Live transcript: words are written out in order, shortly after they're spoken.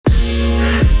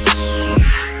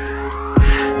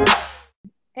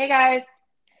Hey guys,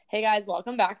 Hey guys,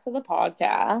 welcome back to the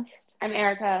podcast. I'm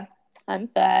Erica, I'm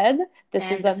Fed. This is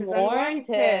and this is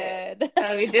Unwarranted. Unwarranted.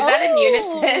 Oh, we did that in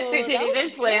unison. We Oh, that didn't was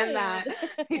even plan that.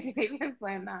 good. We didn't even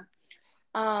plan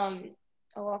that.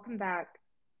 Welcome back.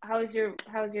 How was your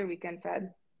weekend,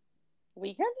 Fed?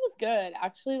 Weekend was good.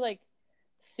 Actually,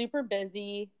 super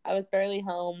busy. I was barely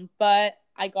home, but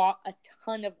I got a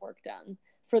ton of work done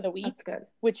for the That's week, good.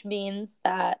 which means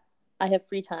that I have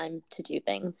free time to do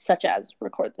things such as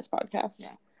record this podcast.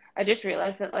 Yeah. I just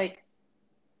realized that,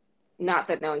 not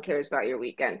that no one cares about your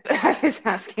weekend, but I was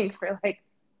asking for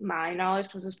my knowledge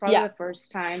because it's probably the Yes.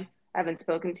 first time I haven't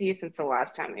spoken to you since the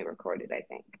last time we recorded, I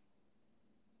think.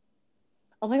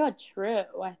 Oh my God, true,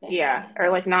 I think. Yeah,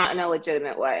 or not in a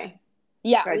legitimate way.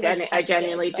 Yeah, So we I texted,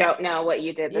 genuinely but don't know what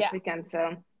you did this yeah. weekend,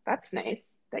 so that's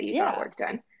nice that you got Yeah. work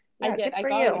done. I Yeah, did. good I for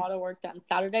got a you. lot of work done.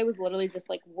 Saturday was literally just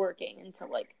working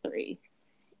until 3.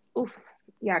 Oof.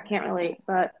 Yeah, I can't relate,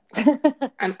 but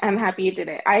I'm happy you did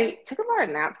it. I took a lot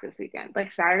of naps this weekend.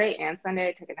 Like Saturday and Sunday,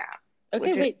 I took a nap, Okay,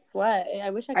 which wait, slay.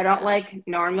 I wish I I could don't nap.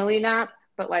 normally nap,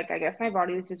 but I guess my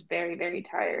body was just very, very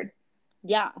tired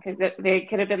Yeah. because they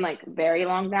could have been very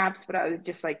long naps, but I was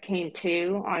just came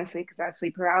to, honestly, because I have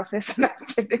sleep paralysis and that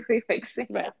typically wakes me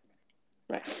Right. up.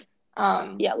 Right.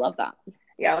 Um, Yeah, love that.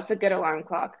 yeah, it's a good alarm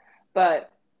clock,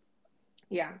 but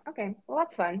yeah, okay, well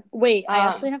that's fun. Wait, I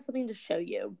actually have something to show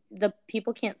you. The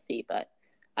people can't see, but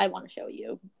I want to show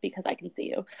you because I can see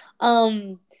you.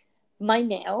 My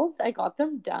nails, I got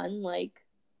them done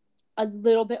a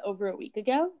little bit over a week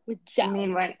ago with You gel.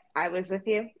 mean when I was with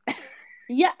you?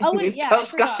 Yeah. Oh wait, We yeah, I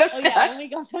both got forgot. them Oh done. yeah, when we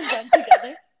got them done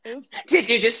together. Oops. Did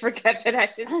you just forget that I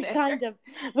was there? Kind of.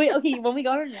 Wait, okay, when we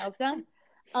got our nails done,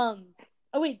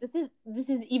 oh wait, this is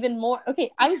even more.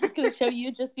 Okay, I was just gonna show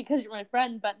you just because you're my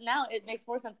friend, but now it makes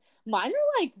more sense. Mine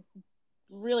are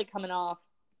really coming off.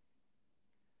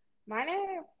 Mine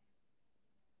are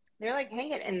they're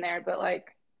hanging in there, but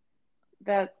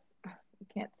the you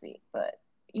can't see, but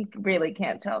you really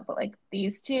can't tell. But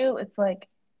these two, it's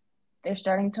they're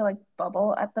starting to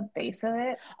bubble at the base of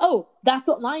it. Oh, that's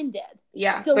what mine did.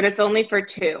 Yeah, So but it's only for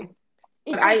two.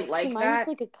 But it's I for like mine that.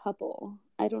 it's a couple.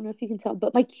 I don't know if you can tell,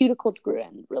 but my cuticles grew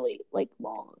in really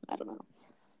long. I don't know.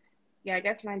 Yeah, I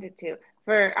guess mine did too.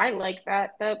 I like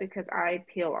that though because I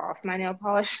peel off my nail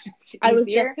polish. It's I was just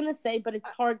easier. gonna say, but it's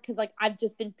hard because I've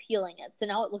just been peeling it, so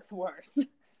now it looks worse.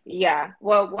 Yeah.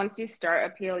 Well, once you start a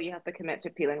peel, you have to commit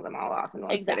to peeling them all off in one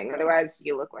Exactly. sitting. Otherwise,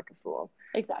 you look like a fool.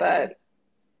 Exactly. But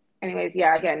anyways,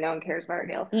 yeah, again, no one cares about our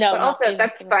nails. No, But not also, even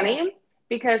that's for myself. funny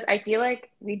because I feel like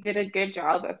we did a good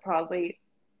job of probably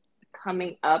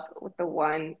coming up with the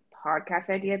one podcast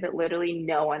idea that literally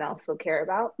no one else will care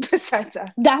about besides us.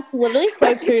 That's literally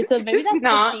so true. So maybe that's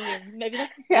not, the theme. Maybe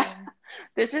that's the yeah, theme.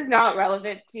 this is not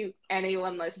relevant to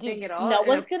anyone listening Dude, at all. no And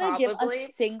one's gonna give a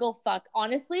single fuck.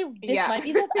 Honestly, this yeah. might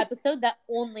be the episode that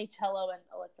only Cello and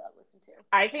Alyssa listen to.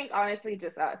 I think honestly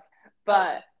just us.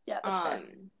 But yeah, that's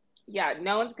fair. yeah,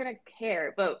 no one's gonna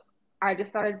care. But I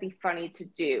just thought it'd be funny to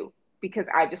do because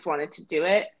I just wanted to do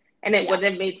it. And it wouldn't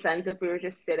have made sense if we were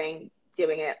just sitting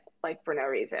doing it for no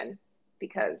reason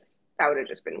because that would have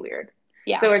just been weird.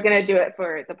 Yeah. So we're gonna do it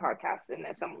for the podcast, and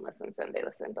if someone listens, then they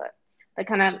listen. But that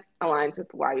kind of aligns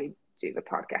with why we do the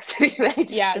podcast anyway.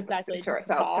 Just to exactly. Listen to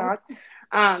ourselves talk.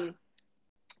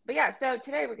 But yeah, so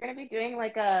today we're gonna be doing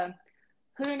a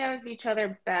who knows each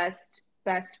other best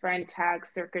friend tag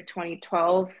circa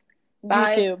 2012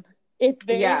 YouTube. It's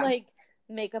very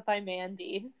Makeup by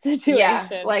Mandy situation. Yeah,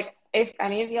 if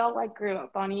any of y'all grew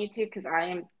up on YouTube, because I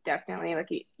am definitely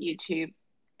a YouTube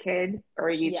kid or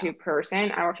a YouTube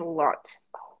person. I watch a lot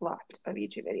of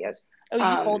YouTube videos. Oh,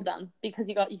 you told them because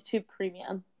you got YouTube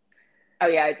Premium. Oh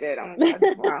yeah, I did. Oh my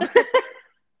God, wow.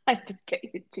 I did get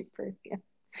YouTube Premium,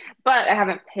 but I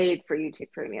haven't paid for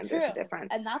YouTube Premium. True. There's a difference,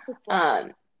 and that's a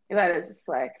slay. That is a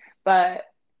slay, but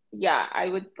yeah, I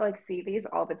would see these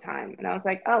all the time, and I was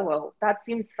like, oh well, that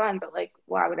seems fun, but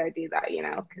why would I do that?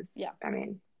 Because I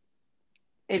mean,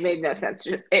 it made no sense.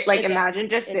 Just imagine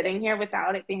just sitting here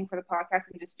without it being for the podcast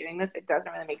and just doing this. It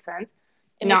doesn't really make sense.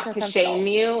 Not to shame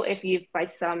you if you've by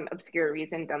some obscure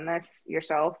reason done this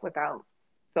yourself without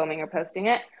filming or posting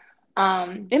it.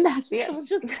 Imagine someone's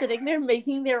just sitting there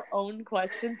making their own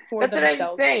questions for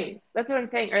themselves. That's what I'm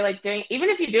saying. Or doing, even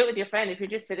if you do it with your friend, if you're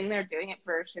just sitting there doing it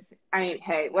for shits. I mean,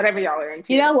 hey, whatever y'all are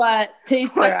into. You know what? To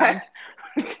each their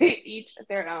own. To each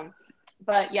their own.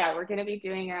 But yeah, we're gonna be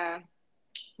doing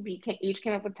we each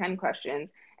came up with 10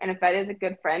 questions, and if that is a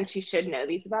good friend, she should know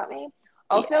these about me.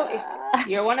 Also, if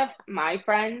you're one of my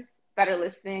friends that are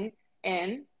listening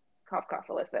in, cough cough,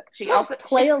 Alyssa. She also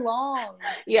play along.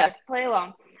 Yes, play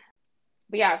along.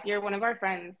 But yeah, if you're one of our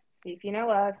friends, see if you know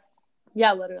us.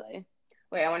 Yeah, literally.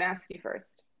 Wait, I want to ask you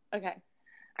first. Okay.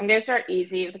 I'm going to start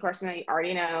easy with the question that you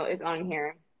already know is on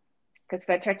here. Because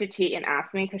Fed tried to cheat and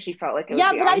asked me because she felt like it would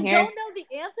Yeah, be but I on here. don't know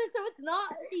the answer, so it's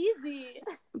not easy.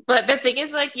 But the thing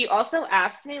is, like, you also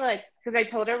asked me, like, because I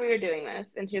told her we were doing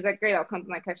this, and she was like, "Great, I'll come to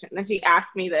my question." And then she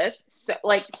asked me this, so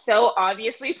like, so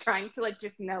obviously trying to like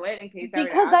just know it in case I were to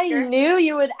Because ask I her. knew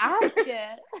you would ask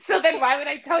it. So then, why would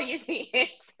I tell you the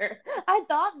answer? I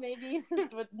thought maybe you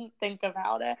just wouldn't think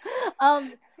about it.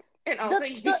 And also,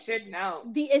 you should know.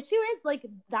 The issue is, like,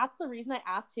 that's the reason I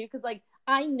asked too, because, like,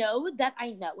 I know that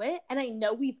I know it, and I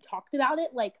know we've talked about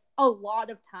it, like, a lot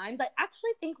of times. I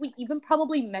actually think we even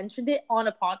probably mentioned it on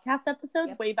a podcast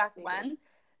episode way back when.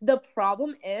 The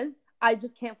problem is, I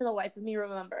just can't for the life of me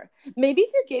remember. Maybe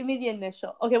if you gave me the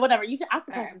initial. Okay, whatever. You should ask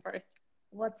the question first.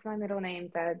 What's my middle name,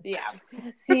 Fed? Yeah.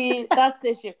 See, that's the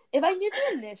issue. If I knew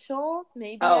the initial,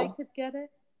 maybe I could get it.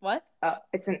 What?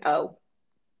 It's an O.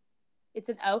 It's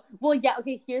an O? Well, yeah,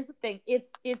 okay, here's the thing.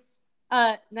 It's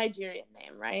a Nigerian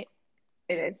name, right?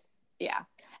 It is. Yeah.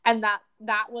 And that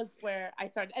was where I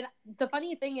started. And the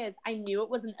funny thing is, I knew it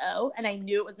was an O, and I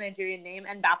knew it was a Nigerian name,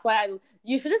 and that's why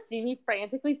you should have seen me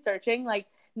frantically searching, like,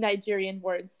 Nigerian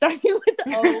words starting with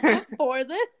O before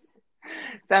this.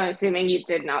 So I'm assuming you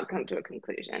did not come to a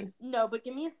conclusion. No, but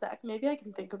give me a sec. Maybe I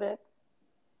can think of it.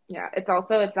 Yeah, it's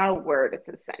not a word, it's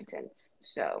a sentence.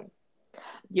 So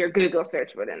your Google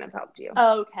search wouldn't have helped you.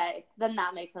 Okay, then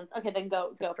that makes sense. Okay, then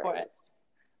go for it.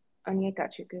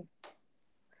 Onyekachuku.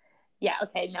 Yeah,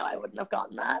 okay, no, I wouldn't have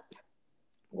gotten that.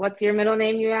 What's your middle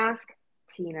name, you ask?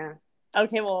 Tina.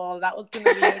 Okay, well, that was going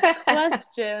to be a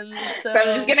question. So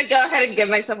I'm just going to go ahead and give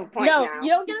myself a point now. No, you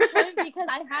don't get a point because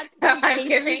I had,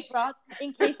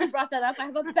 in case you brought that up, I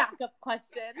have a backup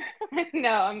question.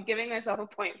 No, I'm giving myself a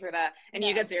point for that. And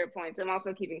you get 0 points. I'm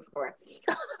also keeping score.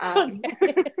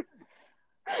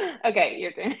 Okay,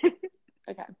 your turn.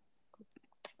 Okay.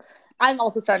 I'm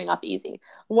also starting off easy.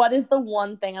 What is the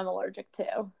one thing I'm allergic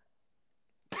to?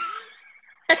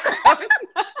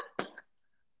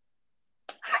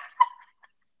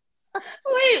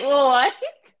 Wait, what?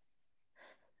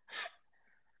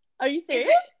 Are you serious?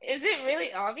 Is it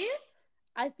really obvious?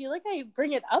 I feel like I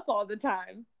bring it up all the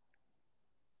time.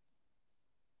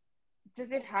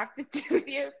 Does it have to do with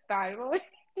your thyroid?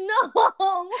 No.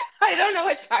 I don't know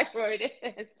what thyroid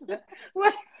is.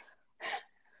 What?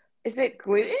 Is it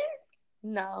gluten?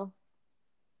 No.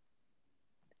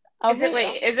 Is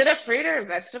it a fruit or a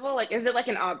vegetable? Like, is it like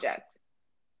an object?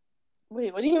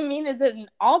 Wait, what do you mean? Is it an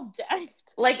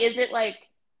object? Like, is it like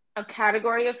a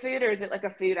category of food, or is it like a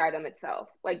food item itself?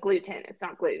 Like gluten. It's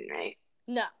not gluten, right?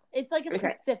 No, it's like a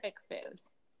specific food.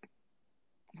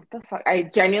 What the fuck? I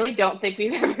genuinely don't think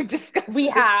we've ever discussed this. We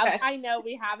have. I know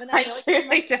we have. And I know it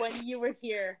came up when you were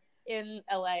here in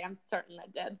LA. I'm certain I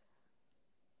did.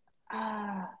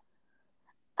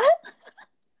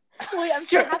 Wait, I'm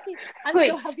so happy.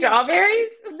 Strawberries?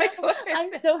 No,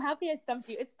 I'm so happy I stumped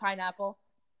you. It's pineapple.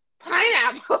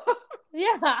 Pineapple?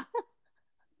 Yeah.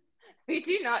 We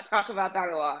do not talk about that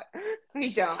a lot.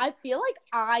 We don't. I feel like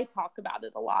I talk about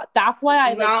it a lot. That's why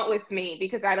I not with me,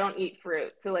 because I don't eat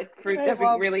fruit. So like fruit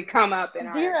doesn't really come up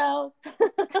in 0.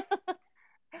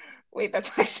 Wait,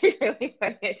 that's actually really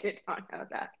funny. I did not know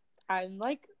that. I'm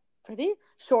like pretty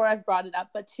sure I've brought it up,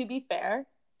 but to be fair,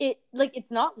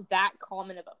 it's not that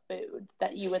common of a food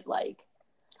that you would like.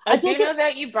 I do know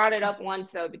that you brought it up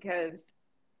once though, because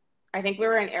I think we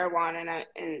were in Erewhon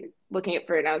and looking at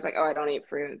fruit, and I was like, "Oh, I don't eat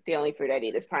fruit. The only fruit I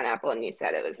eat is pineapple." And you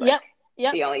said it was like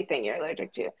the only thing you're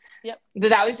allergic to. Yep. But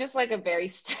that was just like a very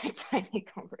tiny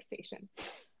conversation.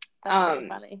 That's really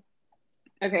funny.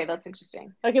 Okay, that's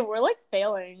interesting. Okay, we're like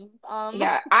failing.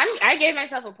 Yeah, I gave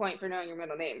myself a point for knowing your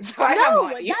middle name. So I have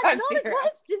one. That's not a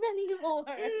question anymore.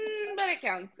 But it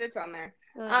counts. It's on there.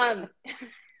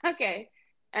 Okay,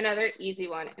 another easy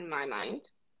one in my mind.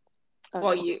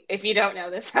 Well, if you don't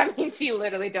know this, that means you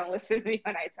literally don't listen to me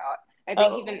when I talk. I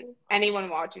think even anyone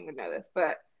watching would know this,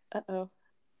 but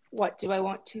what do I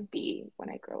want to be when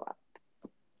I grow up?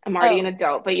 I'm already an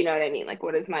adult, but you know what I mean? Like,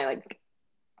 what is my, like,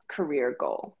 career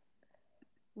goal?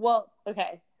 Well,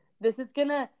 okay. This is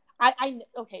gonna...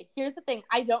 okay, here's the thing.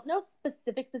 I don't know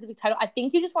specific title. I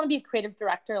think you just want to be a creative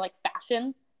director, like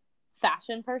fashion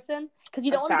person, because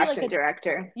you don't want to be like fashion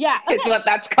director. Yeah, okay. It's what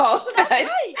that's called. That's right.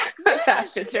 Yes.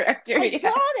 Fashion director. I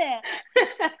got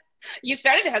it. You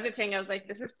started hesitating. I was like,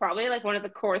 this is probably like one of the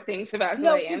core things about who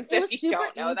I am. So it was if you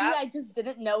don't know that, I just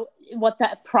didn't know what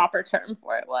the proper term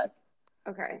for it was.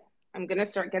 Okay, I'm gonna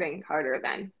start getting harder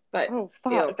then. But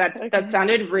fuck. That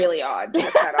sounded really odd.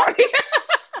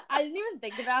 I didn't even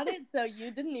think about it, so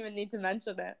you didn't even need to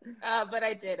mention it. But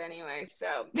I did anyway.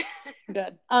 So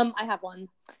good. I have one.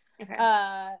 Okay.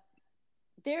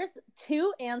 There's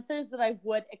 2 answers that I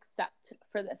would accept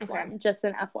for this one, just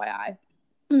an FYI.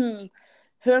 Who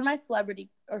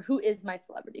is my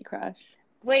celebrity crush?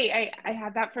 Wait, I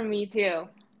had that from me too.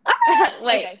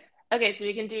 Wait. Okay, so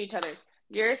we can do each other's.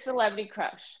 Your celebrity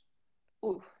crush.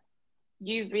 Ooh.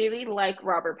 You really like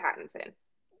Robert Pattinson.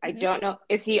 I don't know.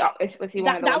 Was he one of the ones you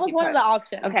put? That was one of the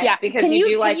options. Okay. Yeah. Because can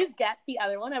you get the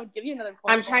other one? I would give you another point.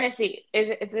 I'm trying to see.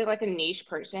 Is it like a niche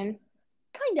person?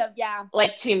 Kind of, yeah.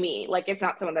 Like to me, like it's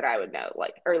not someone that I would know,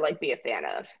 like or like be a fan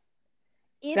of.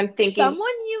 It's someone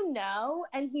you know,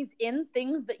 and he's in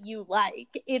things that you like.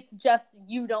 It's just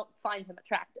you don't find him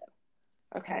attractive.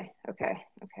 Okay.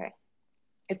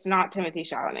 It's not Timothée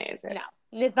Chalamet, is it? No,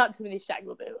 it's not Timothée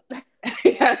Chalamet.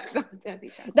 Yeah, it's not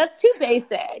Timothée Chalamet. That's too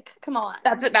basic. Come on.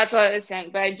 That's what I was saying,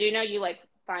 but I do know you like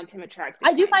find him attractive.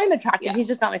 I do find him attractive. Yeah. He's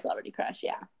just not my celebrity crush.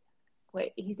 Yeah.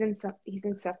 Wait, he's in stuff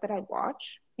that I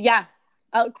watch? Yes,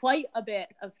 quite a bit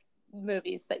of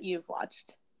movies that you've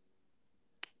watched.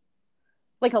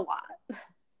 Like a lot.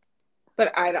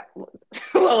 But I don't.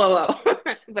 Whoa.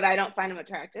 But I don't find him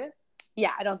attractive.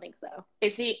 Yeah, I don't think so.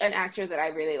 Is he an actor that I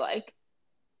really like?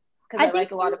 Because I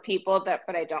like a lot of people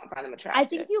but I don't find them attractive. I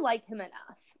think you like him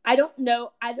enough. I don't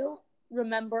know. I don't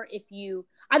remember I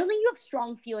don't think you have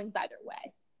strong feelings either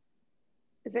way.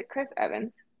 Is it Chris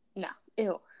Evans? No.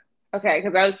 Ew. Okay,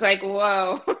 because I was like,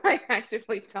 whoa, I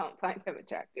actively don't find him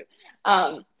attractive.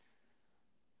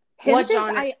 What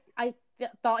genre? I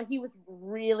thought he was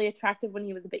really attractive when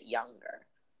he was a bit younger.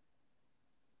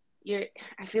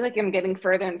 I feel like I'm getting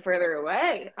further and further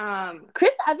away.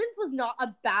 Chris Evans was not a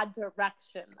bad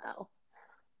direction, though.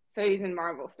 So he's in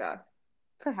Marvel stuff.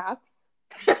 Perhaps.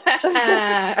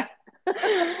 Okay,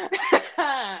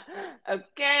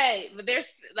 but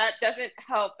that doesn't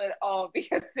help at all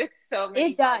because there's so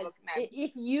many. It does.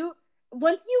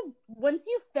 Once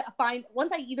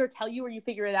I either tell you or you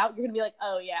figure it out, you're gonna be like,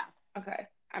 oh yeah. Okay.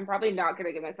 I'm probably not going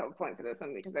to give myself a point for this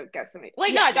one because I've guessed so many.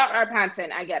 Wait, no, I got Robert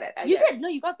Pattinson. I get it. You did. No,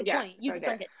 you got the point. You just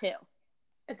don't get 2.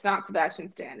 It's not Sebastian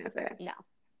Stan, is it? No.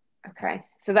 Okay.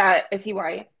 So is he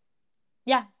white?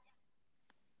 Yeah.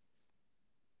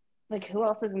 Like, who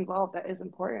else is involved that is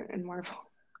important in Marvel?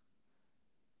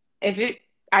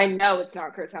 I know it's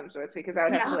not Chris Hemsworth because I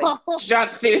would have to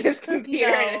jump through this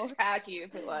computer and attack you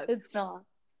if it was. It's not.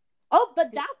 Oh,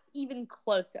 but that's even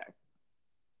closer.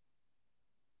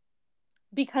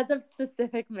 Because of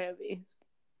specific movies.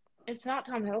 It's not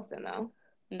Tom Hiddleston, though.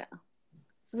 No.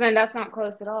 So then that's not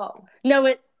close at all. No,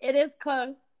 it is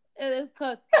close. It is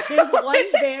close. There's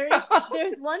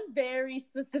one very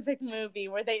specific movie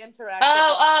where they interact.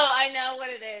 Oh, I know what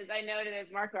it is.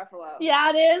 Mark Ruffalo. Yeah,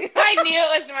 it is. I knew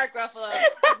it was Mark Ruffalo.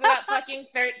 That fucking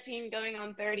 13 going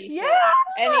on 30 shit. Yeah.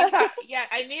 And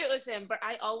I knew it was him, but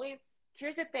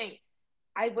here's the thing.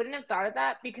 I wouldn't have thought of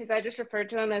that because I just referred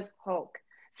to him as Hulk.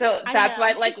 So that's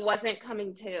why it wasn't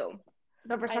coming to.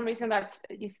 But for some reason I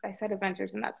said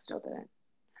Avengers and that still didn't.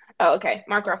 Oh, okay.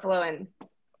 Mark Ruffalo and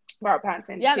Robert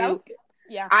Pattinson. Yeah, that was good.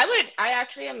 Yeah. I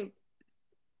actually am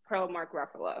pro Mark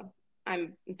Ruffalo.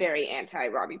 I'm very anti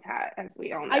Robbie Pat, as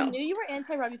we all know. I knew you were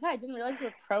anti Robbie Pat. I didn't realize you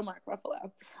were pro Mark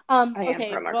Ruffalo. I am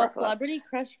pro Mark Ruffalo. Celebrity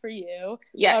crush for you.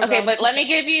 Yeah, okay, but let me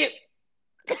give you.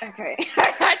 Okay.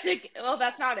 Well,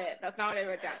 that's not it. That's not what I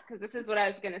wrote down because this is what I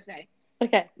was going to say.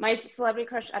 Okay. My celebrity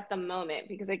crush at the moment,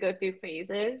 because I go through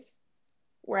phases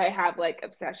where I have like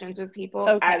obsessions with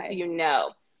people, as you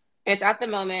know. It's at the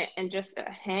moment, and just a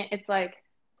hint, it's like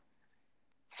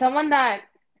someone that,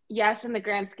 yes, in the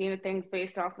grand scheme of things,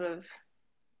 based off of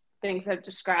things I've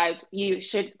described, you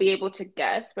should be able to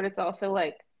guess, but it's also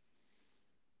like,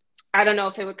 I don't know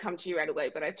if it would come to you right away,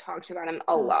 but I've talked about him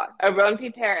a lot. Aaron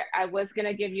Pipere, I was going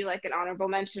to give you like an honorable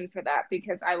mention for that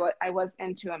because I was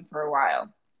into him for a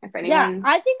while. If anyone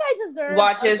I think I deserve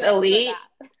watches Elite,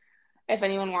 if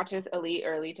anyone watches Elite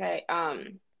or Elite,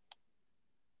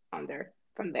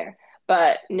 from there.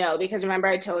 But no, because remember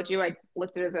I told you I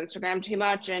looked at his Instagram too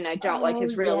much and I don't like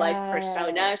his real life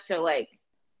persona. So like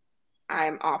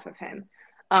I'm off of him.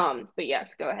 But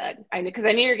yes, go ahead. Because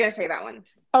I knew you were gonna say that one.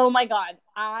 Oh my god.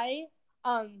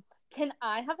 Can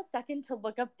I have a second to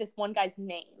look up this one guy's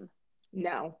name?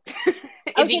 No.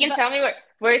 If you can tell me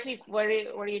where is he, what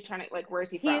are you trying to, like, where is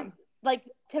he from? Like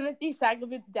Timothée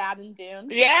Chalamet's dad in Dune.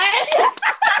 Yes!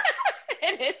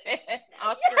 It is it.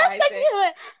 Oscar Isaac. I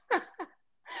knew it.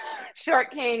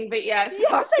 Short king, but yes,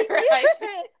 Oscar Isaac.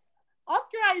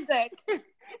 Oscar Isaac.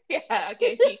 Yeah,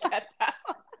 okay, he got that.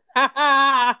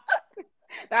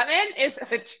 That man is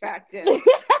attractive.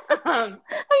 I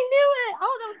knew it.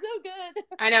 Oh, that was so good.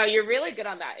 I know, you're really good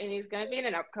on that. And he's going to be in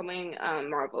an upcoming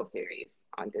Marvel series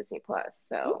on Disney Plus.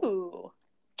 So, ooh.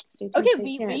 Okay,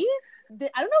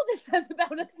 I don't know what this says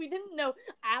about us. We didn't know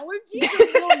allergies or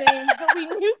middle names, but we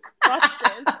knew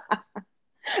crushes.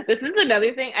 This is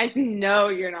another thing I know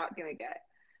you're not going to get.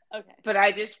 Okay. But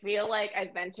I just feel like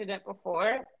I've mentioned it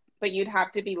before, but you'd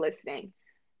have to be listening.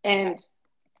 And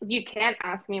you can't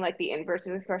ask me like the inverse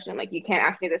of this question. Like, you can't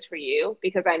ask me this for you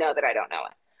because I know that I don't know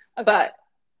it. Okay. But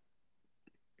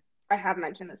I have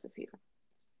mentioned this with you.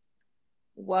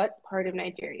 What part of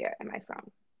Nigeria am I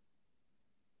from?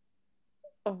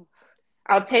 Oh.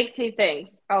 I'll take two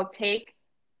things. I'll take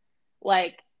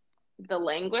like the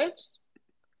language,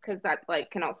 because that like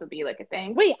can also be like a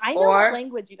thing. Wait, I know what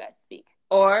language you guys speak.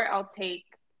 Or I'll take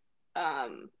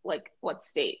like what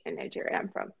state in Nigeria I'm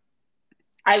from.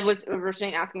 I was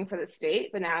originally asking for the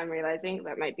state, but now I'm realizing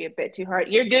that might be a bit too hard.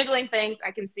 You're Googling things.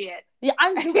 I can see it. Yeah,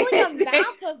 I'm Googling a map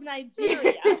of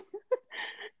Nigeria.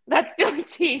 That's still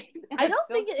cheating. I don't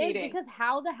think it is, because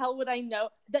how the hell would I know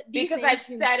that these Because I've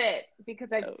said it.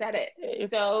 Because I've said it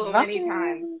so many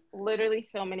times. Literally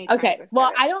so many times. Okay,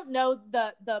 well, I don't know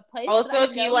the place. Also,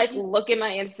 if you like look at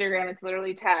my Instagram, it's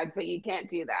literally tagged, but you can't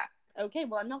do that. Okay,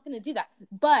 well, I'm not going to do that.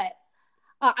 But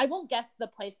I won't guess the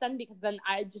place then, because then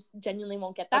I just genuinely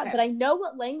won't get that. Okay. But I know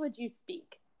what language you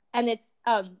speak, and it's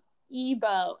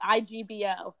Igbo,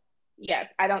 IGBO.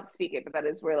 Yes, I don't speak it, but that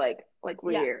is where like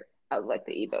we're of like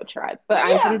the Igbo tribe. But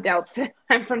I'm from Delta.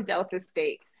 I'm from Delta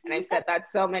State, and I've said that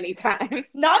so many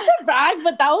times. Not to brag,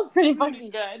 but that was pretty fucking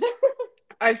good.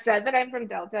 I've said that I'm from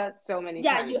Delta so many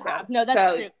times. Yeah, you have. No,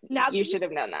 that's true. Now you should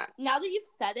have known that. Now that you've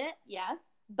said it, yes,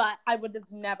 but I would have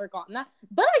never gotten that.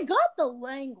 But I got the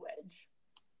language.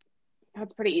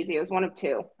 That's pretty easy. It was one of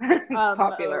two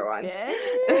popular ones.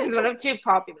 It was one of two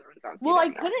popular ones. Well, I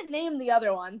couldn't name the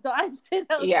other one, so I said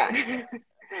that was yeah.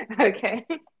 Okay.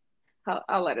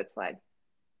 I'll let it slide.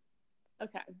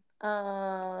 Okay.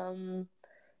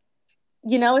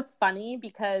 You know, it's funny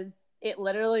because it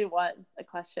literally was a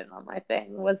question on my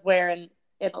thing, was where in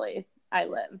Italy I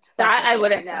lived. So that I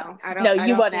wouldn't know. No,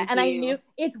 you wouldn't. And I knew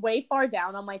it's way far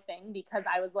down on my thing because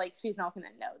I was like, she's not going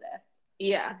to know this.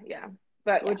 Yeah.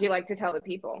 But would you like to tell the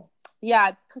people? Yeah,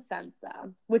 it's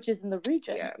Cosenza, which is in the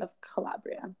region of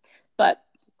Calabria. But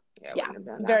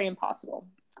very impossible.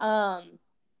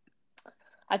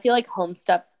 I feel like home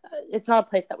stuff, it's not a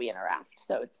place that we interact,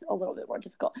 so it's a little bit more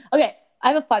difficult. Okay, I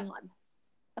have a fun one.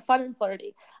 Fun and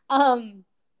flirty.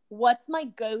 What's my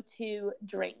go-to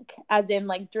drink? As in,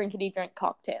 like, drinkity drink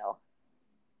cocktail.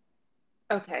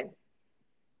 Okay.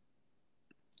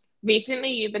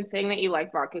 Recently, you've been saying that you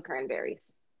like vodka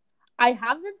cranberries. I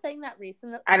have been saying that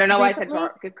recently. I don't know why I said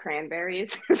vodka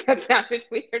cranberries. That sounded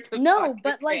weird. No,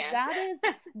 but like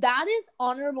that is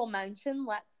honorable mention.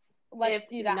 Let's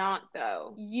do that. Not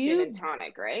though. Gin and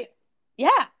tonic, right?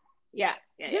 Yeah.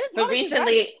 But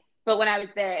recently, but when I was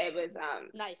there, it was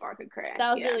nice. Vodka cran.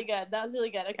 That was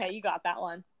really good. Okay, you got that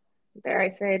one. Dare I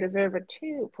say I deserve a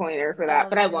 2-pointer for that,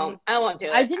 but I won't. I won't do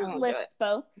it. I didn't list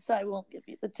both, so I won't give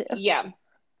you the 2. Yeah.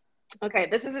 Okay,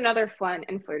 this is another fun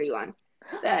and flirty one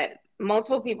that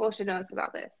multiple people should know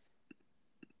about this.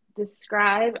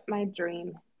 Describe my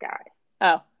dream guy.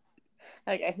 Oh.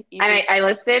 Okay. Easy. And I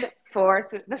listed 4.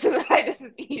 So this is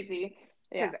easy.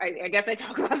 Because I guess I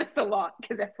talk about this a lot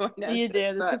because everyone knows. You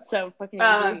do. This is so fucking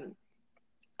easy.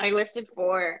 I listed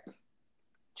 4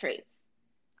 traits.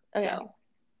 Okay. So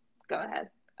go ahead.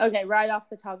 Okay, right off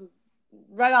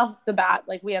the bat,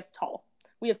 like we have tall.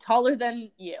 We have taller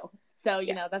than you. So,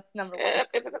 you know, that's number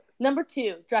 1. Number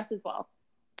 2, dresses well.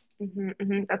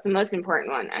 That's the most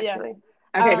important one, actually.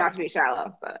 Yeah. Okay, not to be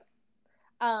shallow, but.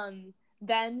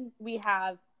 Then we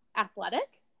have athletic.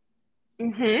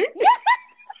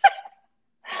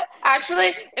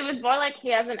 Actually, it was more like he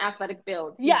has an athletic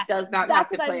build. He does not have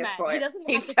to play a sport. He doesn't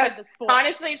have to play the sport.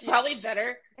 Honestly, it's probably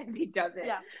better if he doesn't.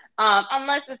 Yeah.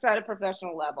 Unless it's at a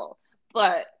professional level.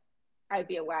 But I'd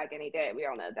be a wag any day. We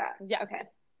all know that. Yes.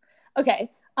 Okay.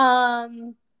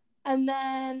 And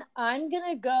then I'm going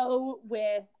to go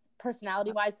with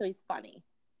personality-wise, so he's funny.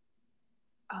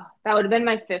 Oh, that would have been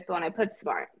my 5th one. I put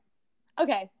smart.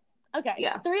 Okay.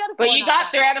 Yeah. 3 out of 4. But you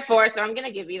got 3 out of 4, so I'm going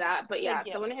to give you that. But yeah,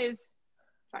 someone who's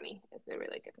funny is a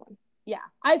really good one. Yeah.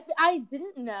 I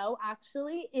didn't know,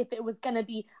 actually, if it was going to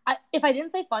be... if I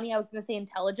didn't say funny, I was going to say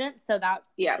intelligent, so that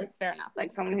is fair enough.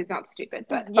 Like someone who's not stupid.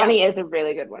 But funny is a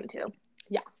really good one, too.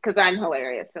 Yeah. Because I'm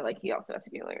hilarious, so like he also has to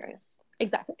be hilarious.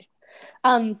 Exactly.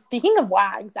 Speaking of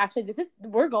wags, actually,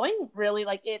 we're going really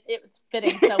like it's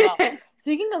fitting so well.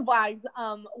 Speaking of wags,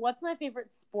 what's my favorite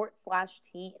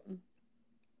sport/team?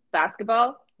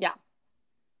 Basketball? Yeah.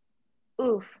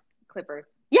 Oof. Clippers.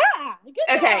 Yeah.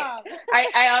 Good job.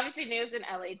 I obviously knew it was an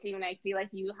LA team, and I feel like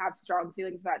you have strong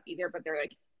feelings about either, but they're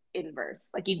like inverse.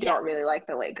 Like you don't really like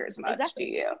the Lakers much, do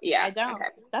you? Yeah. I don't. Okay.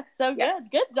 That's so good.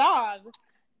 Good job.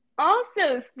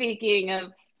 Also, speaking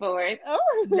of sports,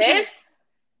 this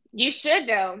you should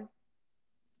know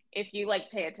if you like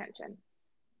pay attention.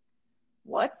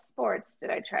 What sports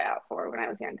did I try out for when I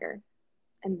was younger?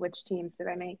 And which teams did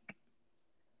I make?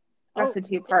 That's a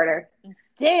two-parter.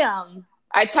 Damn.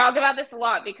 I talk about this a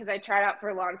lot because I tried out for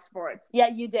a lot of sports. Yeah,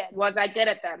 you did. Was I good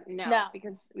at them? No.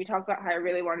 Because we talked about how I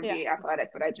really wanted to be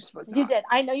athletic, but I just was not. You did.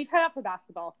 I know you tried out for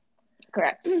basketball.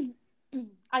 Correct.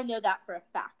 I know that for a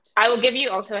fact. I will give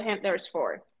you also a hint. There was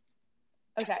 4.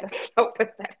 Okay. That's so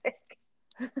pathetic.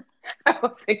 I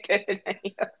wasn't good at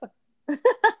any of them.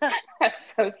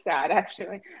 That's so sad,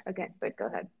 actually. Okay, but go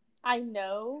ahead. I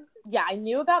know. Yeah, I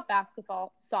knew about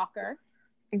basketball, soccer.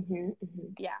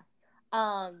 Yeah.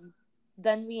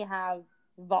 Then we have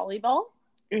volleyball.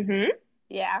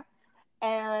 Yeah.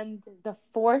 And the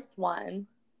 4th one.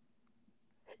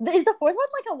 Is the 4th one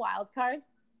like a wild card?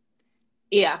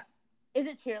 Yeah. Is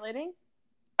it cheerleading?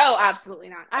 Oh, absolutely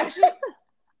not. Actually,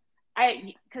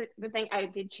 the thing I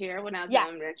did cheer when I was in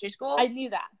elementary school. I knew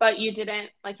that, but you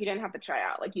didn't have to try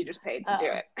out. Like you just paid to do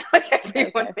it. Like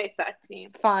everyone made that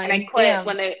team. Fine. And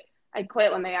I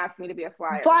quit when they asked me to be a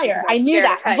flyer. I knew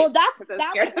that. Well, that was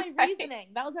my reasoning.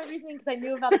 That was my reasoning because I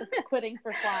knew about the quitting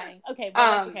for flying. Okay.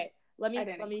 Well, okay. Let me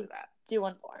do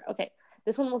one more. Okay.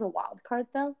 This one was a wild card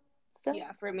though. Still.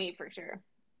 Yeah, for me for sure.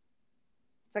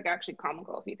 It's like actually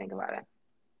comical if you think about it.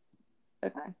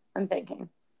 Okay. I'm thinking.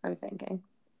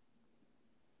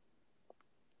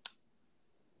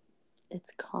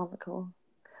 It's comical.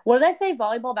 What did I say?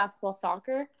 Volleyball, basketball,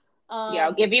 soccer? Yeah,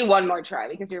 I'll give you one more try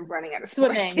because you're running out of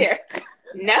swimming here.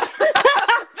 No.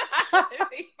 That would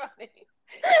be funny.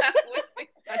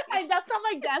 That's not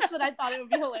my guess, but I thought it would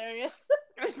be hilarious.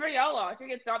 For y'all watching,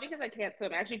 it's not because I can't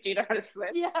swim. I actually do know how to swim.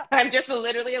 Yeah. I'm just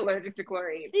literally allergic to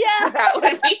chlorine. Yeah. So that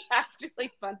would be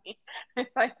actually funny if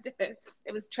I did.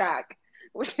 It was track,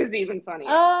 which is even funnier.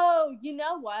 Oh, you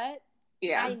know what?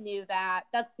 Yeah. I knew that.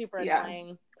 That's super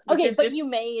annoying. Okay, but you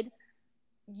made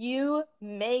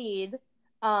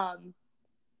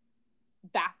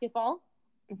basketball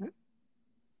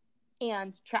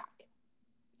and track.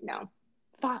 No.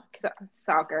 Fuck.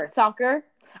 Soccer.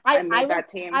 I made that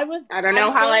team. I don't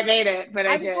know how I made it, but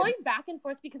I did. I was going back and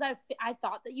forth because I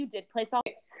thought that you did play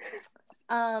soccer.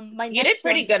 You did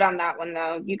pretty good on that one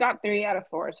though. You got 3 out of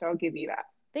 4, so I'll give you that.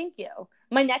 Thank you.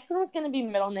 My next one was going to be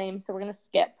middle name, so we're going to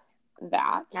skip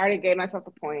that. I already gave myself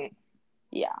the point.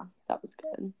 Yeah, that was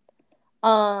good.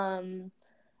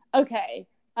 Okay.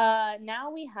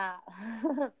 Now we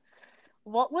have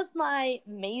what was my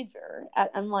major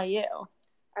at NYU?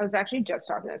 I was actually just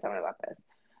talking to someone about this.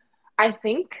 I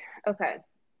think,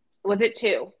 was it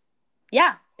 2?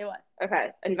 Yeah, it was.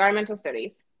 Okay, environmental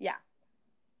studies. Yeah.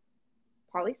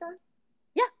 Poli-sci?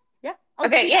 Yeah.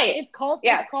 Okay, yeah. It's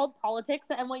called politics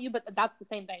at NYU, but that's the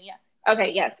same thing, yes.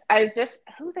 Okay, yes.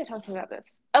 Who was I talking about this?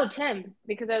 Oh, Tim,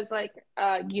 because I was like,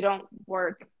 you don't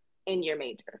work in your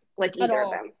major, like either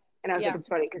of them. And I was like, it's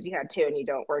funny because you had 2 and you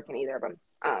don't work in either of them.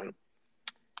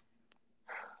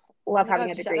 Love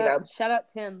having a degree, though. Shout out,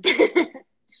 Tim.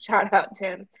 Shout out,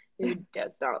 Tim, who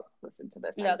does not listen to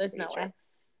this. No, there's no way.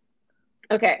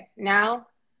 Okay, now.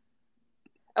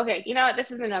 Okay, you know what?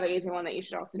 This is another easy one that you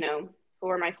should also know. Who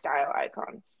are my style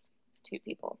icons? 2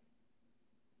 people.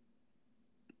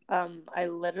 I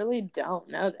literally don't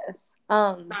know this.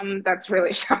 That's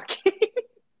really shocking.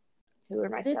 Who are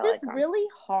my style icons? This is really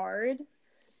hard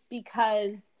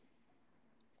because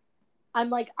I'm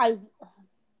like, I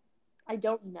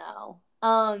don't know.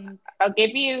 I'll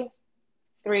give you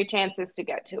 3 chances to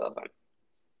get 2 of them.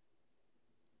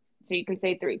 So you can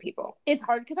say 3 people. It's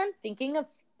hard because I'm thinking of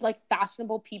like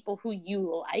fashionable people who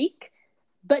you like,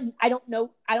 but I don't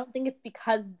know. I don't think it's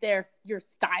because they're your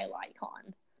style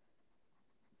icon.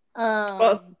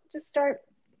 Well, just start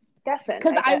guessing.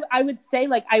 Because I would say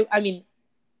like I mean,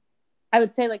 I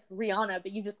would say like Rihanna,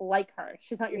 but you just like her.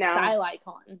 She's not your style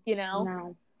icon, you know?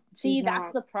 No. See,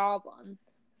 that's the problem.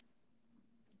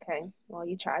 Okay, well,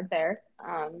 you tried there.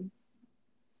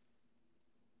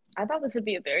 I thought this would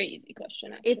be a very easy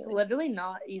question, actually. It's literally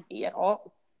not easy at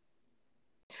all.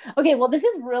 Okay, well, this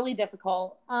is really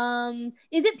difficult.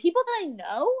 Is it people that I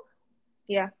know?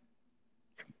 Yeah.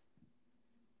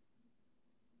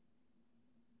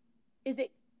 Is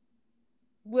it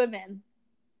women?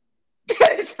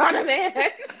 It's not a man.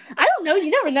 I don't know. You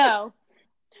never know.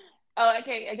 Oh,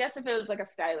 okay. I guess if it was like a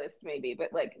stylist, maybe,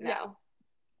 but like no. Yeah.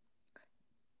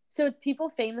 So it's people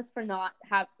famous for not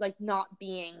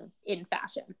being in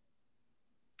fashion.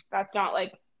 That's not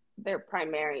like their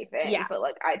primary thing, but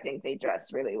like I think they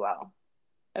dress really well.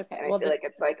 Okay. And I Well, feel like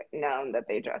it's like known that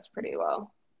they dress pretty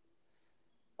well.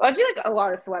 Well, I feel like a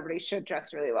lot of celebrities should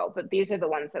dress really well, but these are the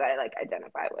ones that I like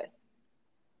identify with.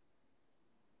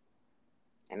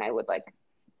 And I would like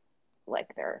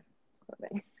their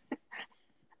clothing.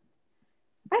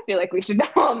 I feel like we should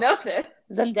all know this.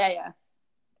 Zendaya.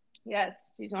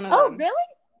 Yes, she's one of Oh, them. really?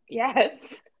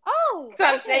 Yes. Oh, So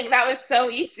I'm saying that was so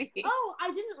easy. Oh,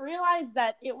 I didn't realize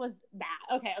that it was that.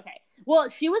 Okay. Well,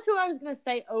 she was who I was gonna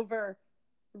say over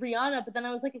Rihanna, but then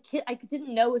I was like a kid. I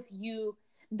didn't know if you.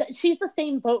 She's the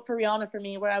same boat for Rihanna for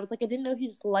me, where I was like, I didn't know if you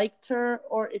just liked her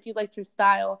or if you liked her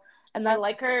style. And I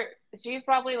like her. She's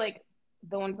probably like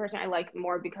the one person I like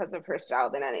more because of her style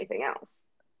than anything else.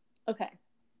 Okay.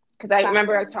 Because I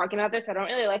remember I was talking about this. I don't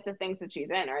really like the things that she's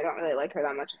in, or I don't really like her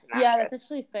that much as an actress. Yeah, that's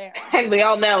actually fair. And we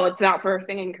all know it's not for her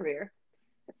singing career.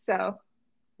 So.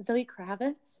 Zoe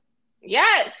Kravitz?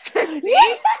 Yes.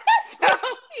 Yes! So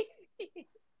easy.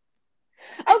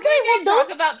 Okay, well,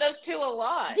 talk about those two a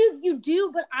lot. Dude, you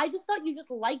do, but I just thought you just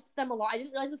liked them a lot. I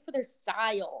didn't realize it was for their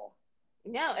style.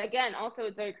 No, again, also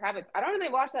it's Zoe Kravitz. I don't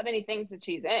really watch that many things that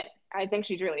she's in. I think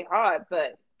she's really hot,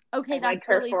 but okay, I like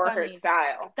her really for funny. her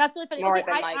style. That's really funny. More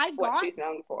okay, than what she's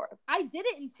known for. I did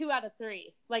it in 2 out of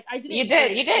 3. Like I did it. You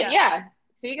did, yeah.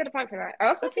 So you get a point for that. I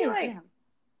also feel like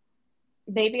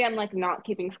maybe I'm like not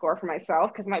keeping score for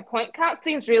myself because my point count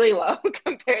seems really low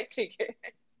compared to yours.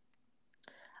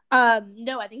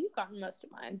 No, I think you've gotten most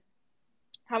of mine.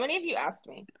 How many have you asked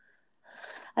me?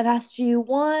 I've asked you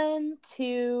 1,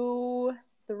 2,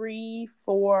 3,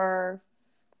 4,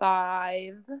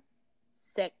 5,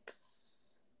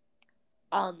 6,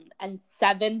 and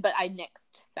 7, but I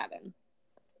nixed 7.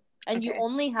 And okay. You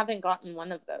only haven't gotten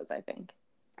one of those, I think.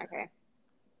 Okay.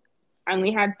 I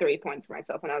only had 3 points for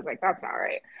myself, and I was like, that's not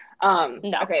right.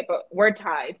 No. Okay, but we're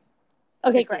tied.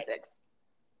 Okay, great. 6.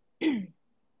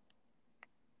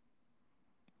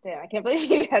 Damn, I can't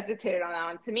believe you hesitated on that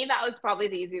one. To me, that was probably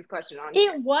the easiest question on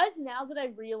here. It was, now that I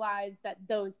realized that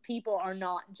those people are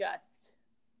not just,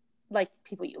 like,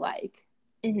 people you like.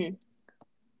 Mm-hmm.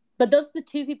 But those are the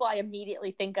 2 people I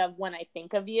immediately think of when I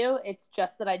think of you. It's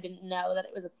just that I didn't know that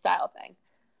it was a style thing.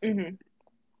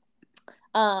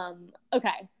 Mm-hmm.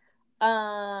 Okay.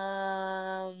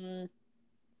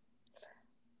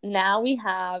 Now we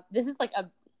have, this is like a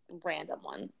random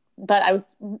one, but I was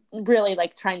really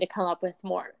like trying to come up with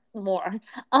more.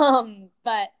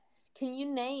 But can you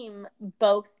name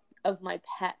both of my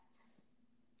pets?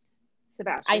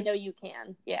 Sebastian. I know you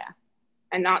can. Yeah.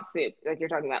 And not Soup, like you're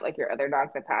talking about, like your other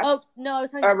dogs that passed. Oh no, I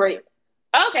was talking about Soup.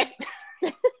 Oh, okay.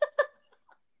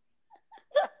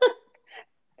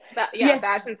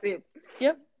 Bash and Soup.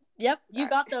 Yep. You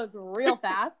got those real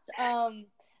fast. I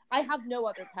have no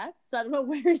other pets, so I don't know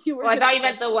where you were. Well, I thought you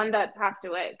meant the one that passed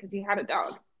away because you had a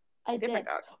dog. I did.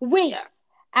 Dog. Wait,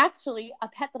 actually, a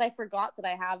pet that I forgot that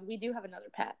I have. We do have another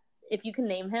pet. If you can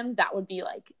name him, that would be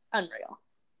like unreal.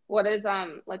 What is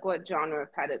like what genre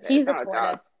of pet is it? He's a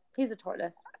tortoise. He's a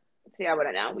tortoise. See, I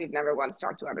wouldn't know. We've never once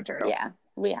talked about a turtle. Yeah,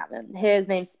 we haven't. His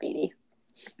name's Speedy.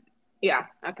 Yeah.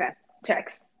 Okay.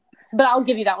 Checks. But I'll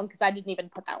give you that one because I didn't even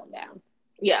put that one down.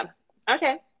 Yeah.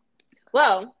 Okay.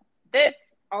 Well,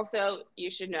 this also you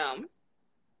should know.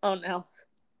 Oh no.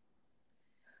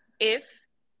 If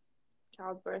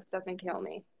childbirth doesn't kill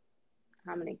me,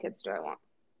 how many kids do I want?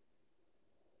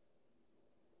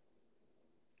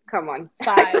 Come on.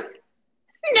 5.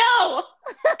 No.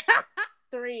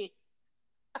 3.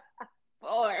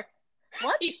 4.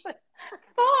 What?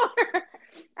 4.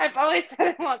 I've always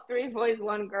said I want 3 boys,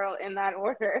 1 girl in that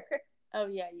order. Oh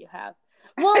yeah, you have.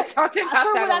 Well, I talked about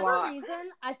for that whatever a lot.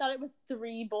 reason, I thought it was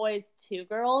 3 boys, 2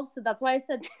 girls, so that's why I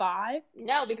said 5.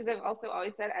 No, because I've also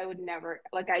always said I would never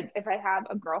if I have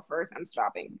a girl first, I'm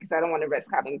stopping because I don't want to risk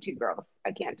having 2 girls.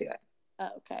 I can't do it.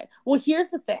 Okay. Well, here's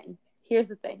the thing.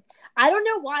 I don't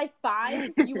know why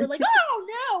 5. You were like, oh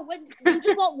no, when you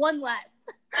just want 1 less.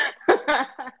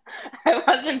 I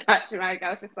wasn't that dramatic.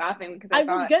 I was just laughing because I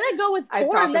was gonna go with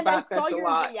 4, and then I saw your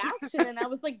reaction, and I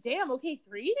was like, damn. Okay,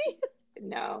 3.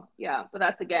 No, yeah, but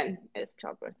that's again if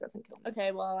childbirth doesn't kill me.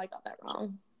 Okay, well, I got that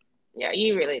wrong. Yeah,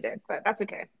 you really did, but that's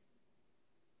okay.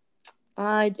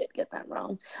 I did get that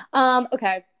wrong.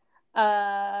 Okay.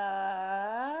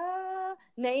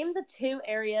 Name the 2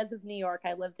 areas of New York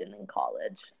I lived in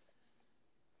college.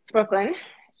 Brooklyn.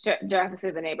 Do I have to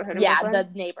say the neighborhood? Yeah, Brooklyn?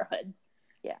 the neighborhoods.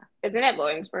 Yeah. Isn't it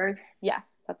Williamsburg?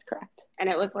 Yes, that's correct. And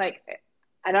it was like,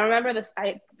 I don't remember this.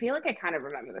 I feel like I kind of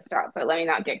remember the start, but let me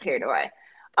not get carried away.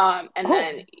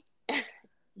 Then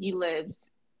you lived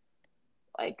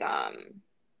like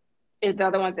the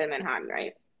other one's in Manhattan,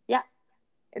 right? Yeah.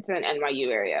 It's in NYU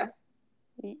area.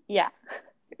 Yeah.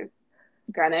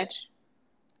 Greenwich.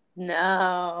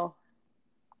 No.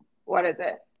 What is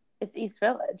it? It's East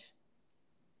Village.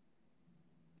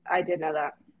 I did know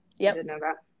that. Yep. I did know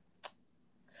that.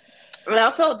 But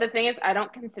also, the thing is, I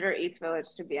don't consider East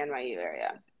Village to be NYU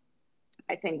area.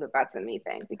 I think that that's a me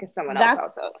thing because someone else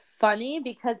also. That's funny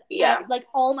because like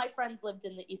all my friends lived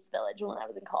in the East Village when I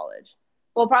was in college.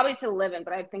 Well, probably to live in,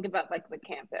 but I think about like the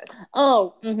campus.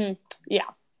 Oh, yeah.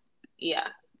 Yeah,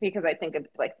 because I think of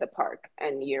like the park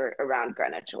and you're around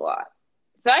Greenwich a lot.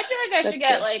 So I feel like I should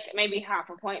get like maybe half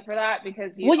a point for that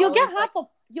because you'll get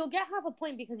half a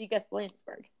point because you guessed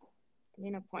Williamsburg. I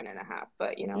mean, 1.5 points,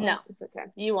 but you know, no, it's okay.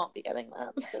 You won't be getting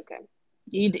that. It's okay.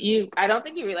 You I don't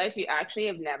think you realize you actually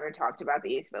have never talked about the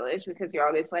East Village because you're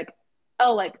always like,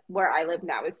 oh, like where I live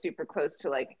now is super close to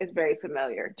like is very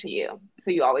familiar to you.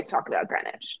 So you always talk about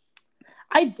Greenwich.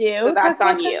 I do. So that's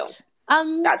on you.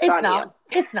 That's on you.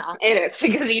 It's not. It is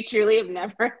because you truly have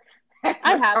never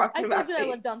I have. I told you I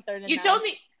lived on 3rd and 9th. Told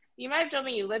me you might have told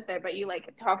me you lived there, but you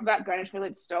like talk about Greenwich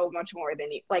Village so much more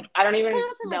than you like. I don't even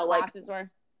know my classes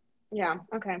were. Yeah.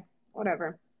 Okay.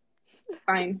 Whatever.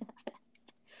 Fine.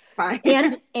 Fine.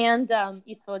 And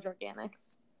East Village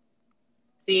Organics.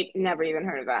 See, never even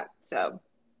heard of that. So.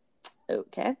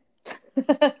 Okay.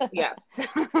 Yeah. So,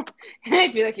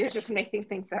 I feel like you're just making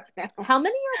things up now. How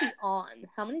many are we on?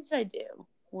 How many did I do?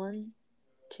 1,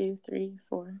 2, 3,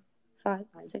 4, 5,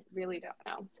 6. I really don't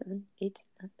know. 7, 8,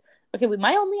 9. Okay, we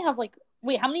might only have like.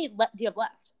 Wait, how many do you have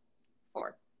left?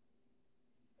 4.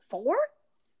 4?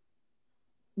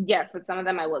 Yes, but some of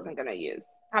them I wasn't gonna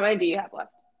use. How many do you have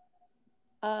left?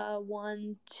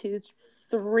 1, 2,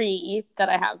 3 that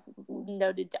I have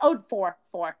noted. Oh, 4.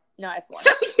 No, I have 4.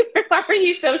 So why were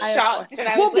you so shocked?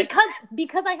 Well,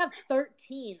 because I have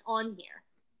 13 on here.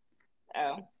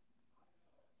 Oh.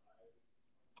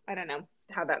 I don't know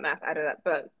how that math added up,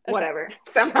 but whatever.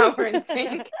 Somehow we're in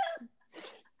sync.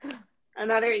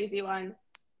 Another easy one.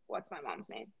 What's my mom's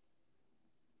name?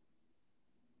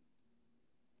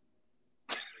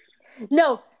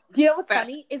 No. Do you know what's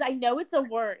funny? Is I know it's a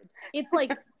word. It's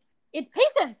like, it's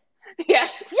patience. Yes.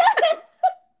 Yes!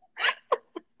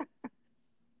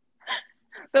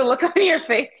 The look on your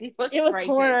face. It was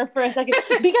horror for a second.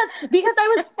 Because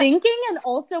I was thinking and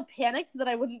also panicked that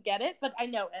I wouldn't get it, but I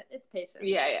know it. It's patience.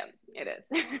 Yeah, it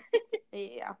is.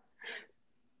 Yeah.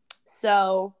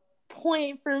 So,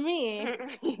 point for me.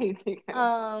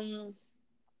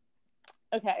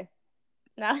 Okay.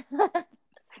 Now,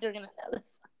 you're going to know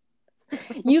this.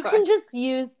 You can just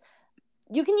use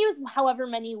however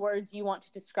many words you want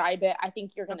to describe it. I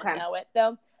think you're going to know it,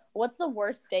 though. What's the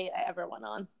worst date I ever went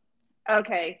on?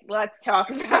 Okay, let's talk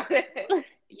about it.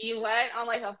 You went on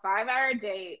like a 5-hour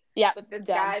date with this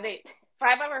guy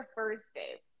 5-hour first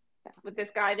date with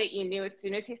this guy that you knew as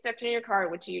soon as he stepped in your car,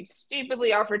 which you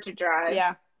stupidly offered to drive.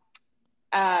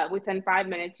 Yeah. Within 5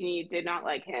 minutes, you did not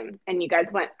like him, and you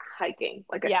guys went hiking,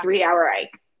 like a 3-hour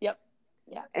hike. Yep.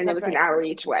 Yeah. And it was an hour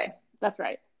each way. That's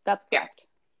right. That's correct.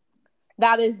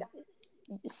 That is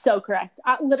so correct.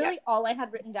 Literally, all I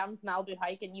had written down was Malibu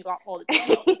hike, and you got all the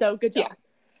details. So good job.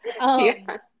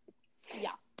 Yeah.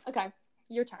 Okay.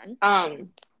 Your turn.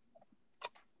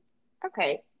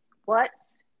 Okay. What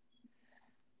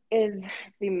is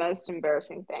the most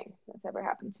embarrassing thing that's ever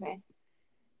happened to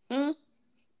me?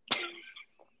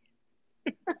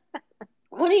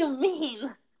 What do you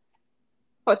mean?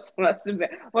 What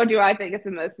do I think is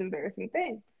the most embarrassing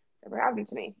thing that ever happened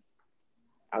to me?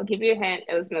 I'll give you a hint.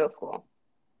 It was middle school.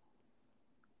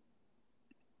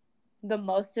 The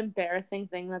most embarrassing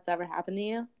thing that's ever happened to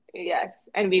you? Yes.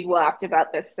 And we've laughed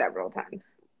about this several times.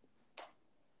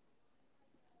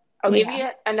 I'll give you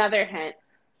another hint.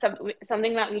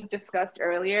 Something that we've discussed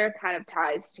earlier kind of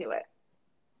ties to it.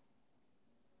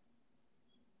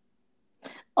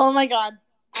 Oh my God.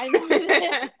 I know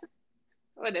this.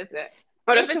 What is it?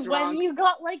 What if it's when wrong? you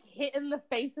got like hit in the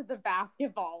face with a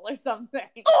basketball or something.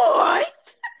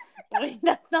 What? Wait,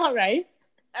 that's not right.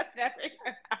 That's never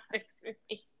happened to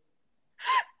me.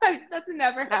 That's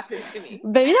never happened to me.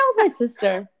 Maybe that was my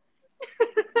sister.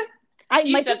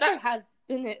 My sister has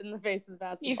been hit in the face with a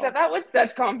basketball. You said that with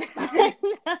such confidence.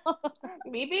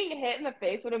 Me being hit in the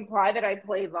face would imply that I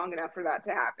played long enough for that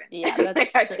to happen. Yeah,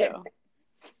 that's true.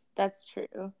 That's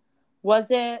true.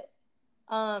 Was it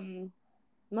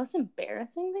most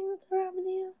embarrassing thing that's ever happened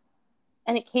to you?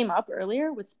 And it came up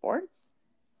earlier with sports?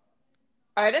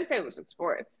 I didn't say it was with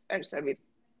sports. I just said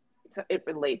it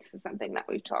relates to something that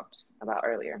we've talked about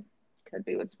earlier. Could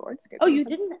be with sports. You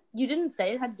didn't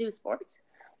say it had to do with sports?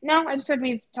 No, I just said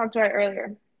we talked about it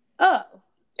earlier. Oh.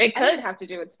 It could have to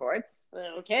do with sports.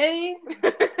 Okay.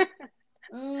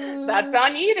 That's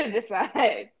on you to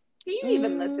decide. Do you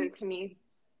even listen to me?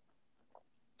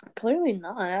 Clearly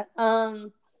not.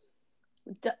 Does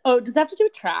that have to do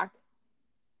with track?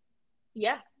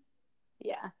 Yeah.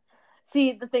 Yeah.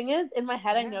 See, the thing is, in my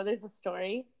head, I know there's a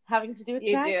story having to do with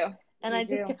track. You do. And you I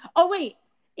just do. oh wait,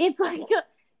 it's like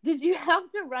did you have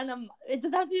to run it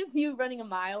does have to do with you running a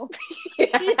mile?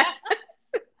 Yeah.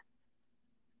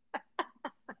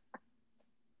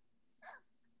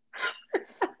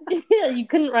 Yeah, you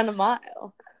couldn't run a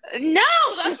mile. No,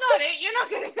 that's not it. You're not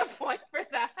getting a point for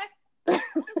that. That's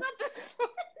not the story.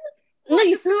 No,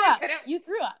 you threw up. You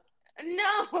threw up.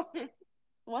 No.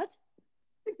 What?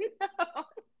 No.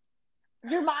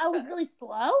 Your mile was really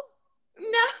slow?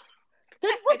 No.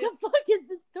 Then what the fuck is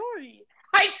the story?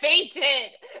 I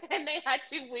fainted, and they had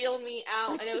to wheel me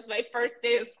out, and it was my first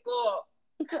day of school.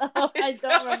 Oh, I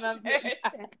don't remember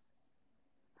that.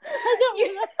 I don't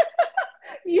remember.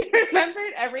 You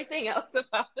remembered everything else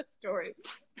about the story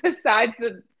besides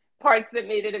the parts that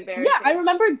made it embarrassing. Yeah, I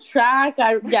remembered track.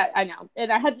 I know.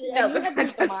 And I had to. No, but that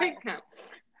doesn't count.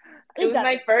 It was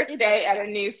my first day at a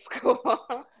new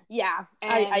school. Yeah,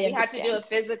 and we had to do a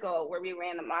physical where we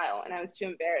ran a mile, and I was too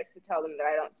embarrassed to tell them that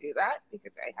I don't do that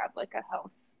because I have like a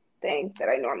health thing that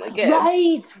I normally give.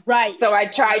 Right. So I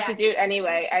tried to do it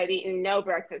anyway. I'd eaten no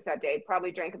breakfast that day,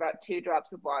 probably drank about 2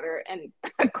 drops of water, and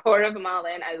a quarter of a mile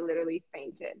in, I literally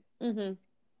fainted. Mm-hmm.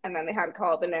 And then they had to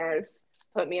call the nurse,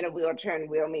 put me in a wheelchair, and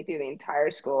wheel me through the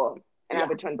entire school. And I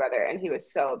have a twin brother, and he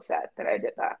was so upset that I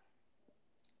did that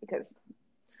because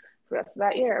the rest of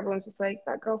that year, everyone's just like,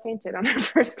 that girl fainted on her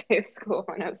first day of school,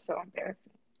 and it was so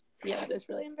embarrassing. Yeah, it is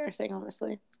really embarrassing,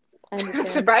 honestly. I'm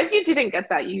surprised you didn't get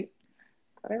that. You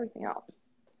got everything else.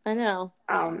 I know.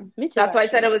 Me too. That's why I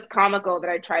said it was comical that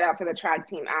I tried out for the track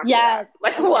team after. Yes.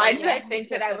 That. Like, why did I think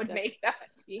that I would make that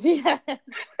team? Yes.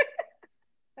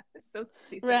 So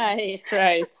stupid. Right.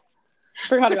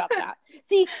 Forgot about that.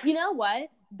 See, you know what?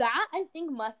 That I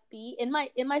think must be in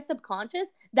my subconscious.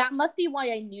 That must be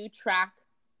why I knew track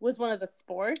was one of the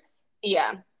sports.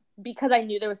 Yeah. Because I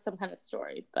knew there was some kind of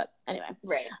story. But anyway.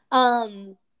 Right.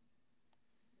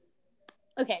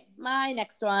 Okay, my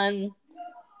next one.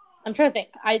 I'm trying to think.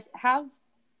 I have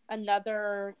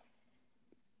another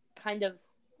kind of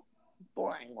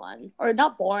boring one. Or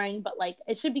not boring, but like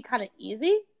it should be kind of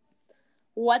easy.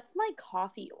 What's my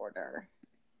coffee order?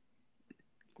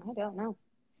 I don't know.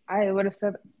 I would have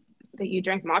said that you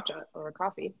drank matcha or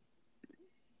coffee.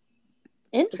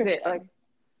 Interesting.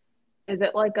 Is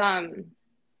it like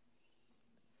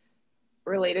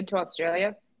related to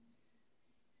Australia?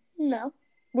 No.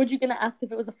 Were you gonna ask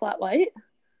if it was a flat white?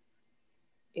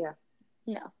 Yeah.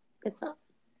 No, it's not.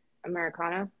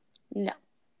 Americano? No.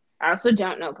 I also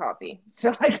don't know coffee,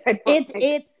 so like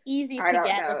it's easy to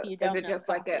get if you don't. Is it just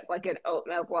coffee. like an oat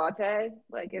milk latte?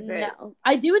 Like is it? No,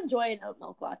 I do enjoy an oat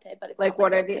milk latte, but it's like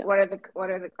what are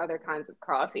the other kinds of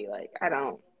coffee? Like I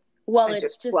don't. Well,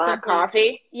 it's just black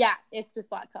coffee. Yeah, it's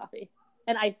just black coffee,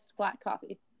 and iced black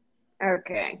coffee.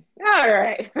 Okay, all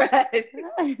right.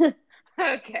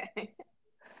 Okay,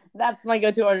 that's my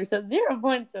go-to order. So 0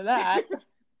 points for that.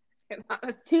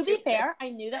 To be fair,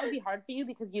 I knew that would be hard for you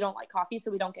because you don't like coffee, so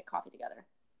we don't get coffee together.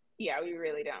 Yeah, we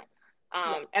really don't.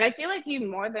 And I feel like you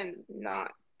more than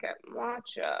not get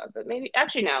matcha, but maybe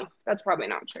actually no, that's probably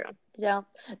not true. Yeah.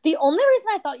 The only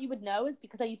reason I thought you would know is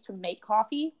because I used to make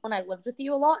coffee when I lived with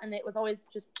you a lot, and it was always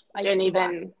just I can't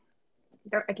even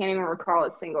recall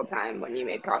a single time when you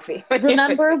made coffee.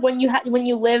 Remember when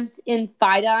you lived in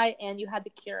Fidei and you had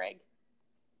the Keurig?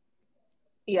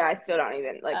 Yeah, I still don't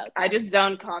even like. Okay. I just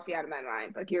zoned coffee out of my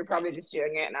mind. Like you were probably just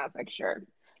doing it, and I was like, sure.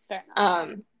 Fair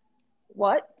enough.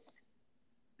 What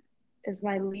is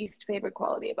my least favorite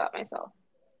quality about myself?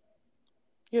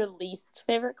 Your least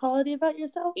favorite quality about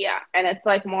yourself? Yeah, and it's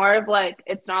like more of like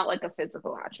it's not like a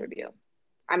physical attribute.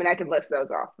 I mean, I could list those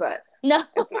off, but no,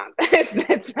 it's not.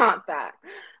 It's not that.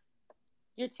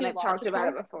 You're too. I've talked about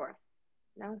it before.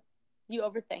 No. You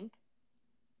overthink.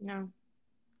 No.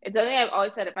 It's something I've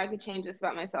always said. If I could change this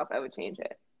about myself, I would change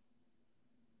it.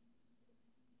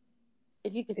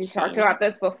 If you could, we talked about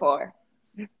this before.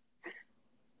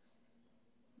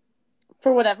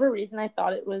 For whatever reason, I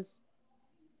thought it was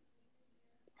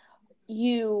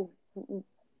you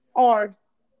are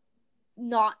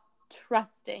not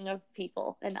trusting of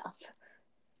people enough.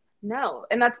 No,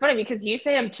 and that's funny because you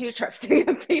say I'm too trusting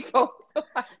of people. So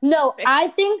no, I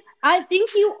think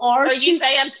you are. So you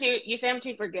say I'm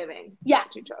too forgiving. Yes,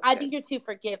 I think you're too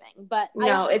forgiving, but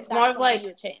no, it's more of like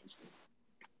you change.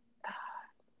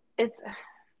 I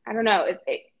don't know.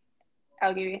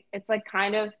 I'll give you. It's like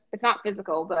kind of. It's not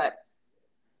physical, but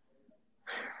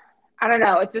I don't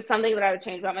know. It's just something that I would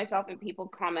change about myself, and people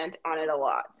comment on it a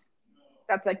lot.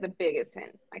 That's like the biggest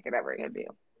hint I could ever give you.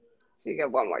 So you get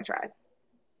one more try.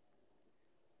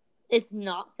 it's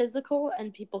not physical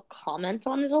and people comment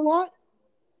on it a lot?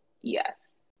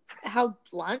 Yes. How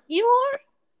blunt you are?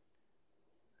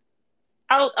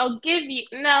 I'll give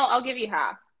you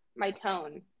half. My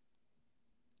tone.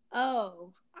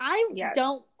 Oh, Yes.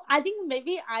 I think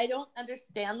maybe I don't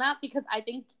understand that because I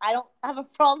think I don't have a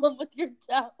problem with your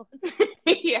tone.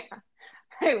 Yeah.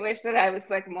 I wish that I was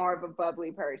like more of a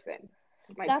bubbly person.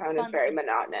 My That's tone funny. is very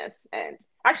monotonous. And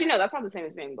actually, no, that's not the same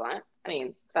as being blunt. I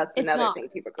mean, that's It's another not. thing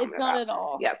people comment It's not about. at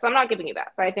all. Yeah, so I'm not giving you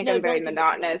that. But I think No, I'm very don't give it to me.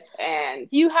 monotonous and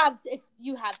You have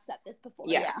said this before.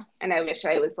 yeah. Yeah. And I wish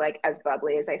I was like as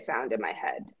bubbly as I sound in my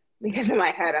head. Because in my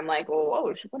head, I'm like, well,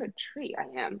 whoa, what a treat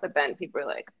I am. But then people are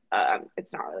like,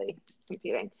 it's not really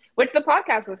competing. Which the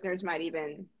podcast listeners might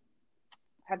even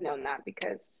have known that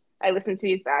because I listen to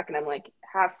these back and I'm like,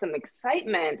 have some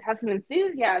excitement, have some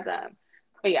enthusiasm.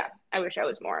 But yeah, I wish I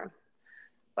was more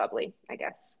bubbly, I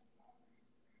guess.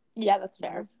 Yeah, that's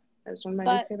fair. That was one of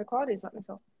my least favorite qualities about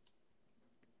myself.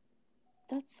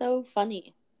 That's so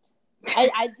funny.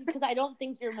 Because I don't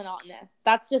think you're monotonous.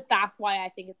 That's why I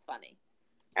think it's funny.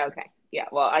 Okay. Yeah,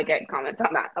 well, I get comments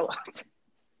on that a lot.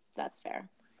 That's fair.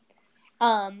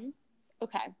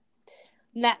 Okay.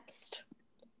 Next.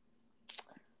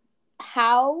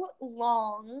 How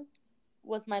long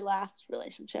was my last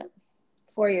relationship?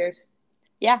 4 years.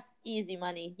 Yeah, easy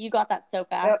money. You got that so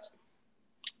fast.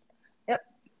 Yep.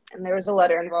 And there was a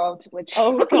letter involved, which...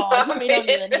 Oh, God. We don't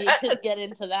even need to get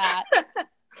into that.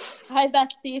 Hi,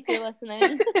 bestie, if you're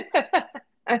listening.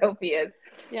 I hope he is.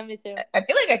 Yeah, me too. I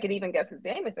feel like I could even guess his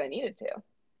name if I needed to.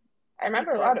 I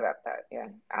remember a lot about that. Yeah.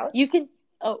 Alex? You can...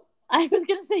 Oh, I was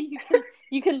going to say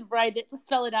you can write it,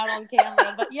 spell it out on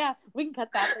camera. But yeah, we can cut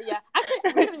that. But yeah,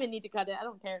 actually, we don't even need to cut it. I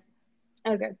don't care.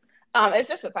 Okay. It's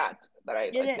just a fact that I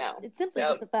know. It's simply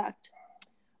just a fact.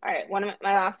 All right.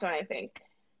 My last one, I think.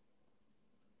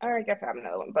 Or I guess I have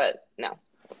another one, but no.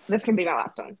 This can be my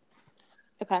last one.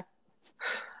 Okay.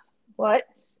 What?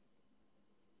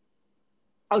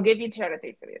 I'll give you 2 out of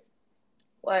 3 for these.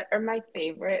 What are my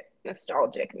favorite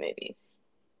nostalgic movies?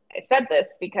 I said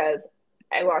this because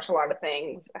I watch a lot of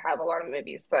things. I have a lot of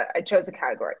movies, but I chose a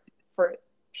category for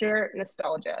pure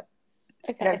nostalgia.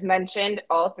 Okay. And I've mentioned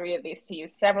all 3 of these to you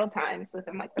several times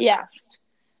within like the past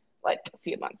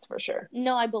few months for sure.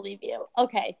 No, I believe you.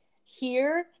 Okay.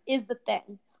 Here is the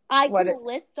thing. I can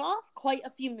list off quite a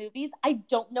few movies. I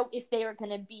don't know if they are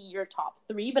going to be your top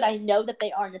 3, but I know that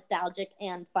they are nostalgic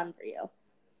and fun for you.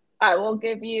 I will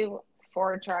give you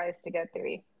 4 tries to get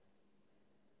 3.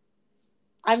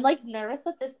 I'm like nervous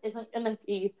that this isn't going to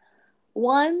be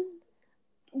one.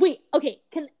 Wait, okay.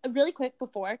 Really quick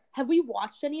before, have we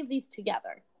watched any of these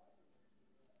together?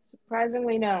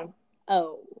 Surprisingly, no.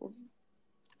 Oh.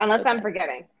 Unless I'm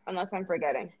forgetting.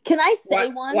 Can I say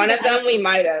one? One of them we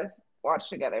might have watched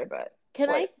together, but... Can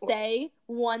I say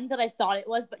one that I thought it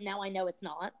was, but now I know it's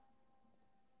not?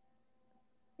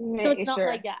 So it's not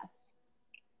my guess.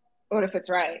 What if it's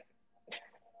right?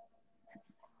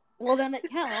 Well, then it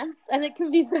counts, and it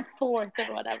can be the 4th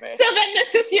or whatever. So then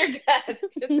this is your guess.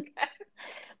 Just guess.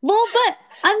 Well, but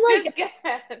I'm like... Just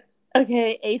guess.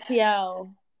 Okay,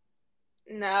 ATL.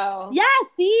 No. Yeah,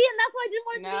 see? And that's why I didn't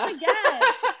want it to be my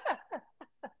guess.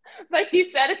 But you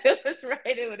said if it was right,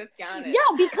 it would have counted.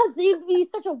 Yeah, because it'd be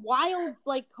such a wild,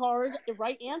 card,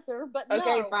 right answer, but no.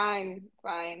 Okay,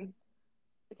 fine.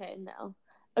 Okay, no.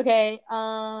 Okay,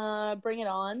 Bring It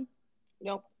On.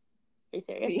 Nope. Are you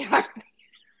serious? Yeah.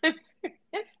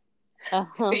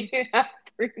 So you have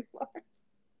 3 more.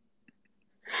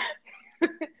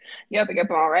 You have to get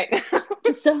them all right now.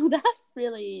 So that's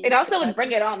really... It also would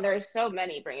Bring It On. There's so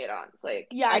many Bring It Ons.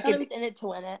 Yeah, I thought it was In It to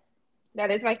Win It. That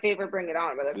is my favorite Bring It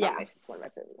On, but that's not one of my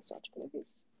favorite nostalgic movies.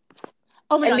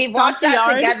 Oh my God, we've watched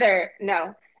that together.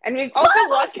 No. And we've also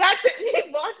watched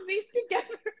we've watched these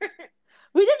together.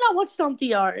 We did not watch Stomp the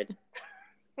Yard.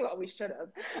 Well, we should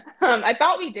have. I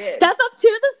thought we did. Step Up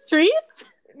to the Streets?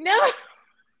 No.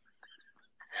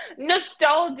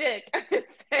 Nostalgic. I'm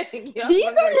saying. These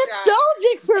are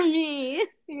nostalgic for me.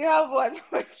 You have one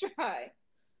more try.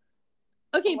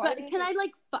 Okay, but can I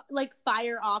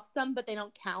fire off some, but they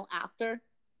don't count after?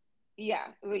 Yeah,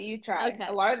 but you try. Okay.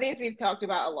 A lot of these we've talked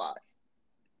about a lot.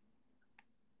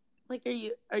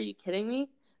 Are you kidding me?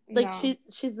 No.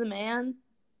 She's the man.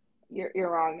 You're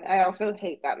wrong. I also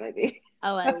hate that movie.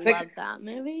 Oh, I love that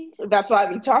movie. That's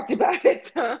why we talked about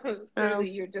it. So clearly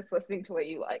you're just listening to what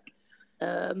you like.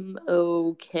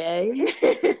 Okay.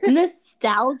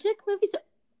 Nostalgic movies?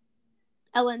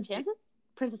 Ella Enchanted?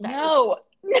 Princess Diaries? No.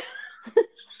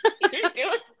 You're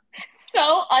doing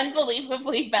so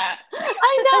unbelievably bad.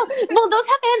 I know. Well, those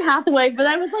have Anne Hathaway, but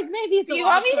I was like, maybe it's. Do you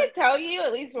want me to tell you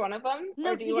at least one of them?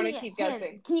 No. Or do you want to keep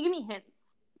guessing? Can you give me hints?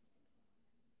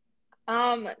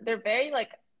 They're very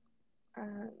like,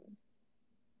 um,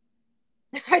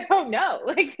 I don't know.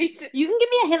 Like you can give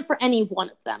me a hint for any one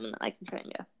of them, and then I can try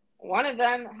and guess. One of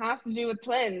them has to do with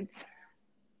twins.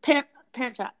 Parent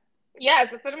Trap.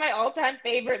 Yes, it's one of my all-time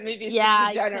favorite movies. Yeah,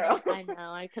 in general. I know.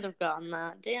 I could have gotten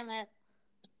that. Damn it.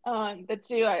 The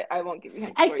two I won't give you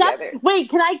hints Except, for wait,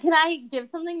 can I give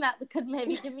something that could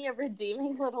maybe give me a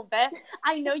redeeming little bit?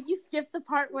 I know you skipped the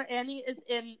part where Annie is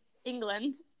in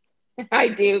England. I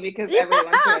do, because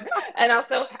everyone's in. And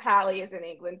also Hallie is in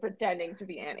England pretending to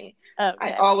be Annie.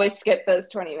 Okay. I always skip those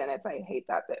 20 minutes. I hate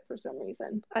that bit for some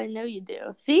reason. I know you do.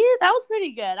 See, that was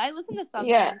pretty good. I listened to some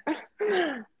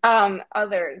things.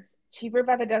 Others. Cheaper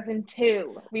by the Dozen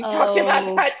too. We've talked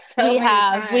about that so many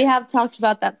times. We have talked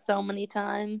about that so many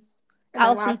times.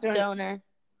 Alison Stoner.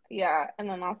 Yeah, and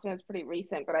then last one was pretty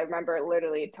recent, but I remember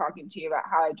literally talking to you about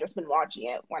how I'd just been watching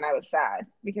it when I was sad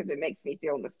because it makes me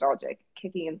feel nostalgic.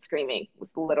 Kicking and Screaming with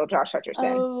little Josh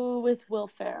Hutcherson. Oh, with Will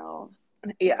Ferrell.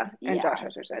 Yeah, and Josh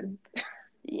Hutcherson.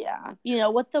 Yeah. You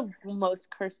know what the most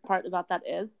cursed part about that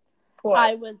is? What?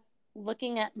 I was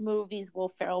looking at movies Will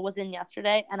Ferrell was in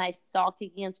yesterday, and I saw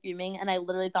Kicking and Screaming, and I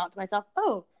literally thought to myself,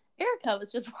 oh, Erica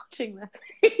was just watching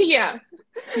this. Yeah.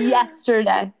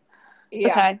 Yesterday. Yeah.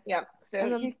 Okay. Yeah.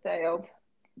 So you failed.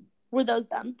 Were those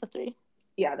them, the three?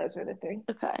 Yeah, those are the three.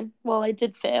 Okay. Well, I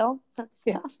did fail. That's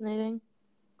fascinating.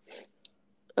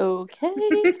 Okay.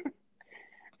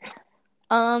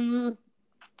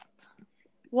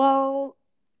 Well,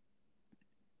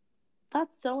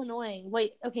 that's so annoying.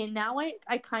 Wait, okay, now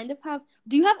I kind of have...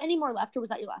 Do you have any more left, or was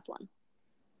that your last one?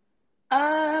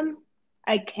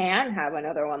 I can have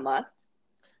another one left.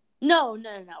 No.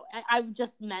 I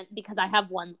just meant because I have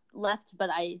one left, but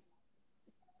I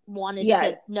wanted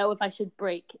to know if I should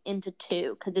break into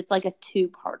two, because it's like a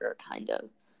two-parter kind of.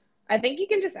 I think you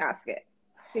can just ask it,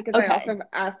 because I also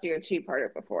asked you a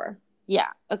two-parter before. Yeah,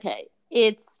 okay.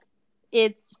 It's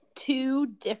two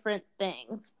different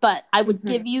things, but I would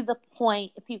give you the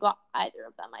point if you got either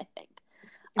of them, I think.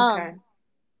 Okay.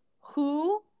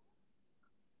 Who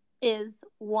is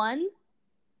one,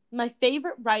 my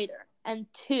favorite writer, and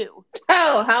two...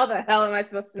 Oh, how the hell am I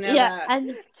supposed to know that? Yeah,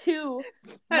 and two,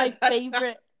 my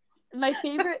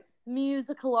favorite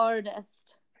musical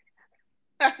artist.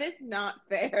 That is not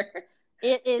fair.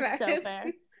 It is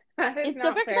fair. It's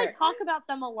so fair because I talk about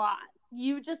them a lot.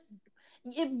 You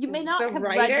may not have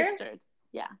registered.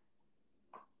 Yeah.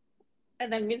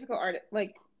 And then musical art,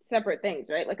 like separate things,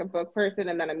 right? Like a book person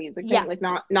and then a music thing, like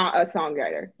not a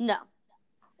songwriter. No,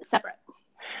 separate.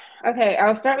 Okay,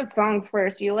 I'll start with songs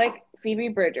first. You like Phoebe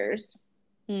Bridgers?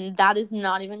 That is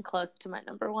not even close to my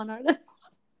number one artist.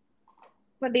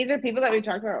 But these are people that we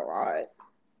talked about a lot.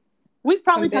 We've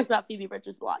probably talked about Phoebe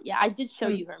Bridgers a lot. Yeah, I did show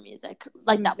you her music,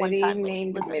 like that one time.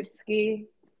 Named Mitski.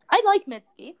 I like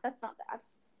Mitski. That's not bad.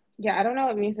 Yeah, I don't know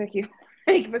what music you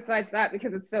like besides that,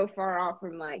 because it's so far off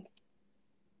from like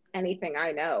anything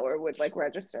I know or would like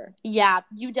register. Yeah,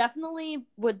 you definitely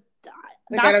would.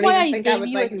 Like, that's why I gave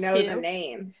you like know the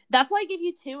name. That's why I gave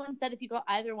you two and said if you got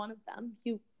either one of them,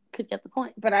 you could get the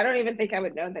point. But I don't even think I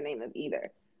would know the name of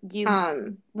either.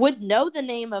 You would know the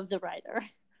name of the writer.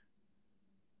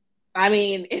 I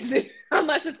mean,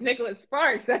 unless it's Nicholas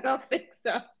Sparks, I don't think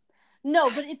so.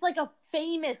 No, but it's like a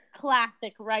famous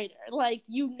classic writer. Like,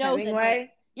 you know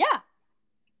Hemingway? Yeah.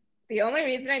 The only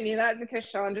reason I knew that is because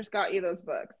Sean just got you those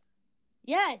books.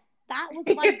 Yes, that was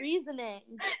my reasoning.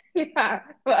 Yeah.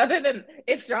 Well, other than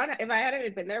if I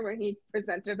hadn't been there when he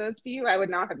presented those to you, I would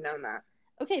not have known that.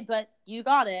 Okay, but you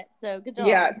got it, so good job.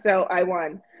 Yeah, so I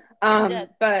won.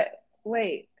 But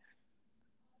wait.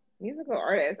 Musical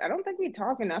artist. I don't think we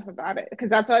talk enough about it, because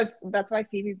that's why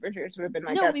Phoebe Bridgers would have been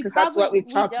my guess, because that's what we've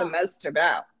talked the most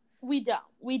about. We don't.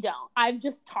 I've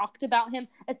just talked about him,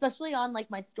 especially on like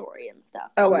my story and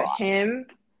stuff. Oh, what, him?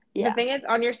 Yeah. The thing is,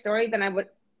 on your story, then I would,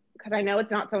 because I know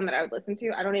it's not someone that I would listen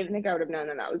to. I don't even think I would have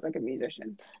known that was like a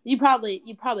musician. You probably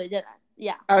didn't.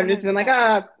 Yeah. I would have just been like,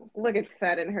 look at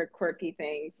Fed and her quirky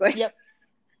things. Like, yep.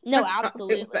 No,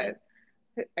 absolutely.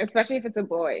 Especially if it's a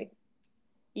boy.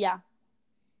 Yeah.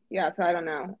 Yeah, so I don't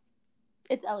know.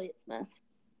 It's Elliott Smith.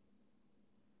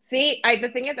 See, the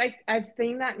thing is, I've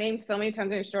seen that name so many times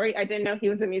in your story. I didn't know he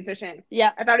was a musician.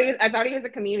 Yeah. I thought he was a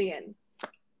comedian.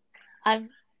 I'm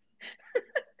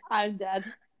dead.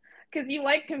 Because you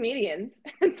like comedians,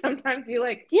 and sometimes you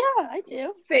like. Yeah, I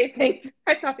do. Say things.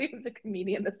 I thought he was a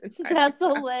comedian this entire That's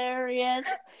time. Hilarious.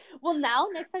 Well, now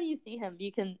next time you see him,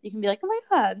 you can be like, oh my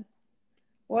god.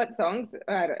 What songs?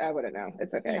 I wouldn't know.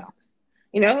 It's okay. No.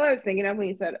 You know who I was thinking of when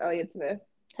you said Elliott Smith?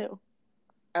 Who?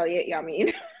 Elliot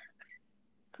Yamin.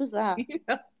 Who's that? You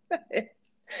know who that is?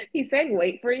 He sang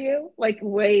 "Wait for You" like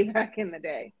way back in the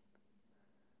day.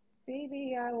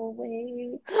 Baby, I will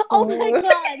wait. Oh my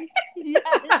God.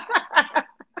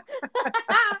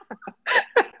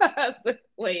 Yes.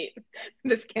 Wait,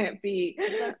 this can't be.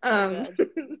 That's so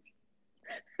good.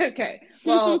 Okay,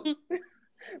 well,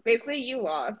 basically you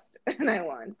lost and I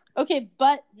won. Okay,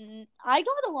 but I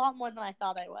got a lot more than I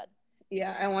thought I would.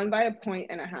 Yeah, I won by 1.5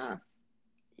 points.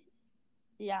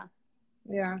 Yeah.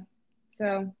 Yeah.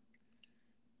 So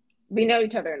we know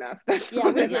each other enough. That's yeah,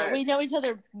 we do. We know each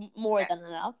other more than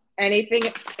enough. Anything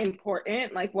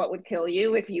important, like what would kill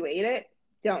you if you ate it,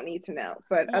 don't need to know.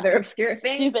 But other obscure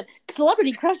things. Stupid.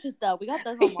 Celebrity crushes, though. We got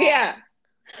those on lock. Yeah.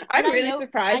 I'm really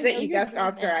surprised that you guessed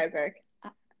Oscar Isaac.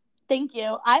 Thank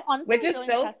you. I honestly Which is really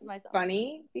so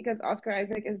funny because Oscar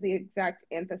Isaac is the exact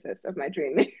antithesis of my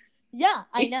dream man. Yeah,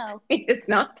 I know. He is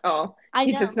not tall.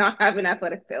 He does not have an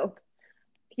athletic build.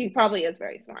 He probably is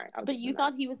very smart. But you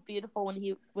thought he was beautiful when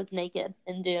he was naked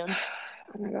in Dune.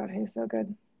 Oh my God, he was so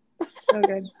good. So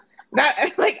good.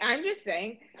 That, like, I'm just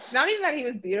saying, it's not even that he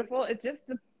was beautiful, it's just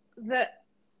the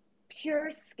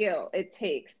pure skill it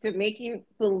takes to make you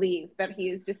believe that he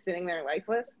is just sitting there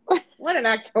lifeless. What an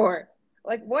actor.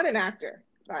 Like, what an actor.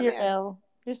 You're ill.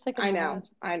 You're sick of I know.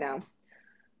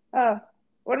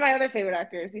 One of my other favorite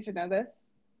actors, you should know this.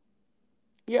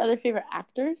 Your other favorite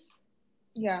actors?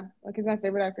 Yeah, like he's my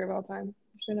favorite actor of all time.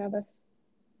 You should know this.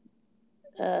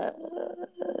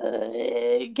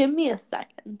 Give me a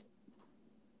second.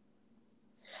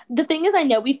 The thing is, I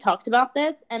know we've talked about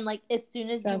this, and like as soon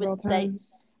as you would say,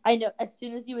 I know as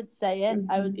soon as you would say it,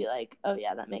 I would be like, oh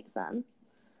yeah, that makes sense.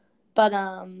 But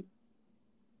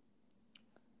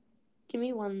give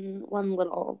me one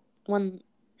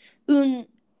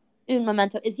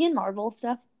memento. Is he in Marvel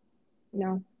stuff?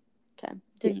 No. Okay.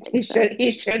 Didn't think so.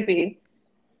 He should be.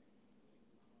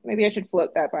 Maybe I should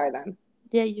float that by them.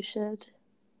 Yeah, you should.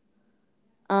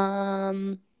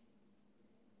 I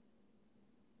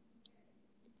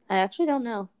actually don't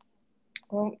know.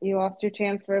 Well, you lost your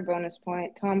chance for a bonus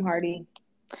point. Tom Hardy.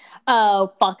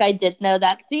 Oh, fuck, I did know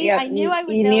that. See, yep, I knew I would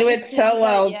know. You knew it so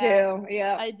well, too.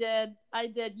 Yeah. I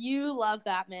did. You love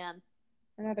that man.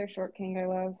 Another short king I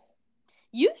love.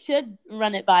 You should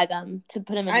run it by them to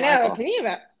put him in Marvel. know. Can you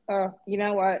even... Oh, you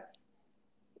know what?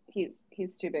 He's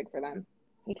too big for them.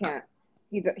 He can't.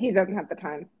 He doesn't have the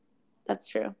time. That's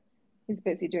true. He's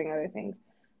busy doing other things.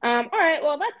 All right,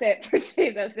 well, that's it for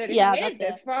today's episode. If you made it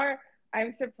this far,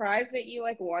 I'm surprised that you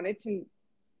wanted to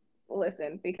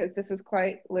listen because this was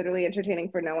quite literally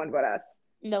entertaining for no one but us.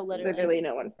 No, literally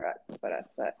no one but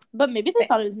us. But maybe they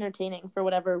thought it was entertaining for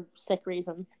whatever sick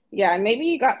reason. Yeah, and maybe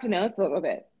you got to know us a little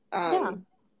bit.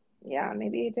 Yeah,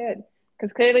 maybe you did.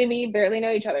 Because clearly we barely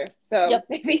know each other. So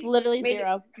maybe literally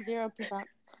 0%.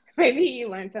 Maybe you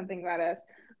learned something about us.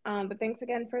 But thanks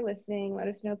again for listening. Let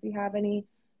us know if you have any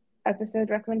episode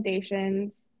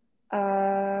recommendations.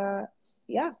 Yeah.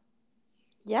 See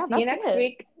you next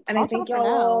week. And I think y'all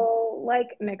will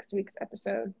like next week's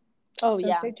episode. Oh,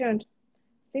 so stay tuned.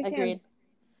 Agreed.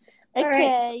 Okay.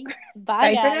 Right.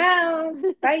 Bye, guys. For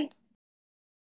now. Bye.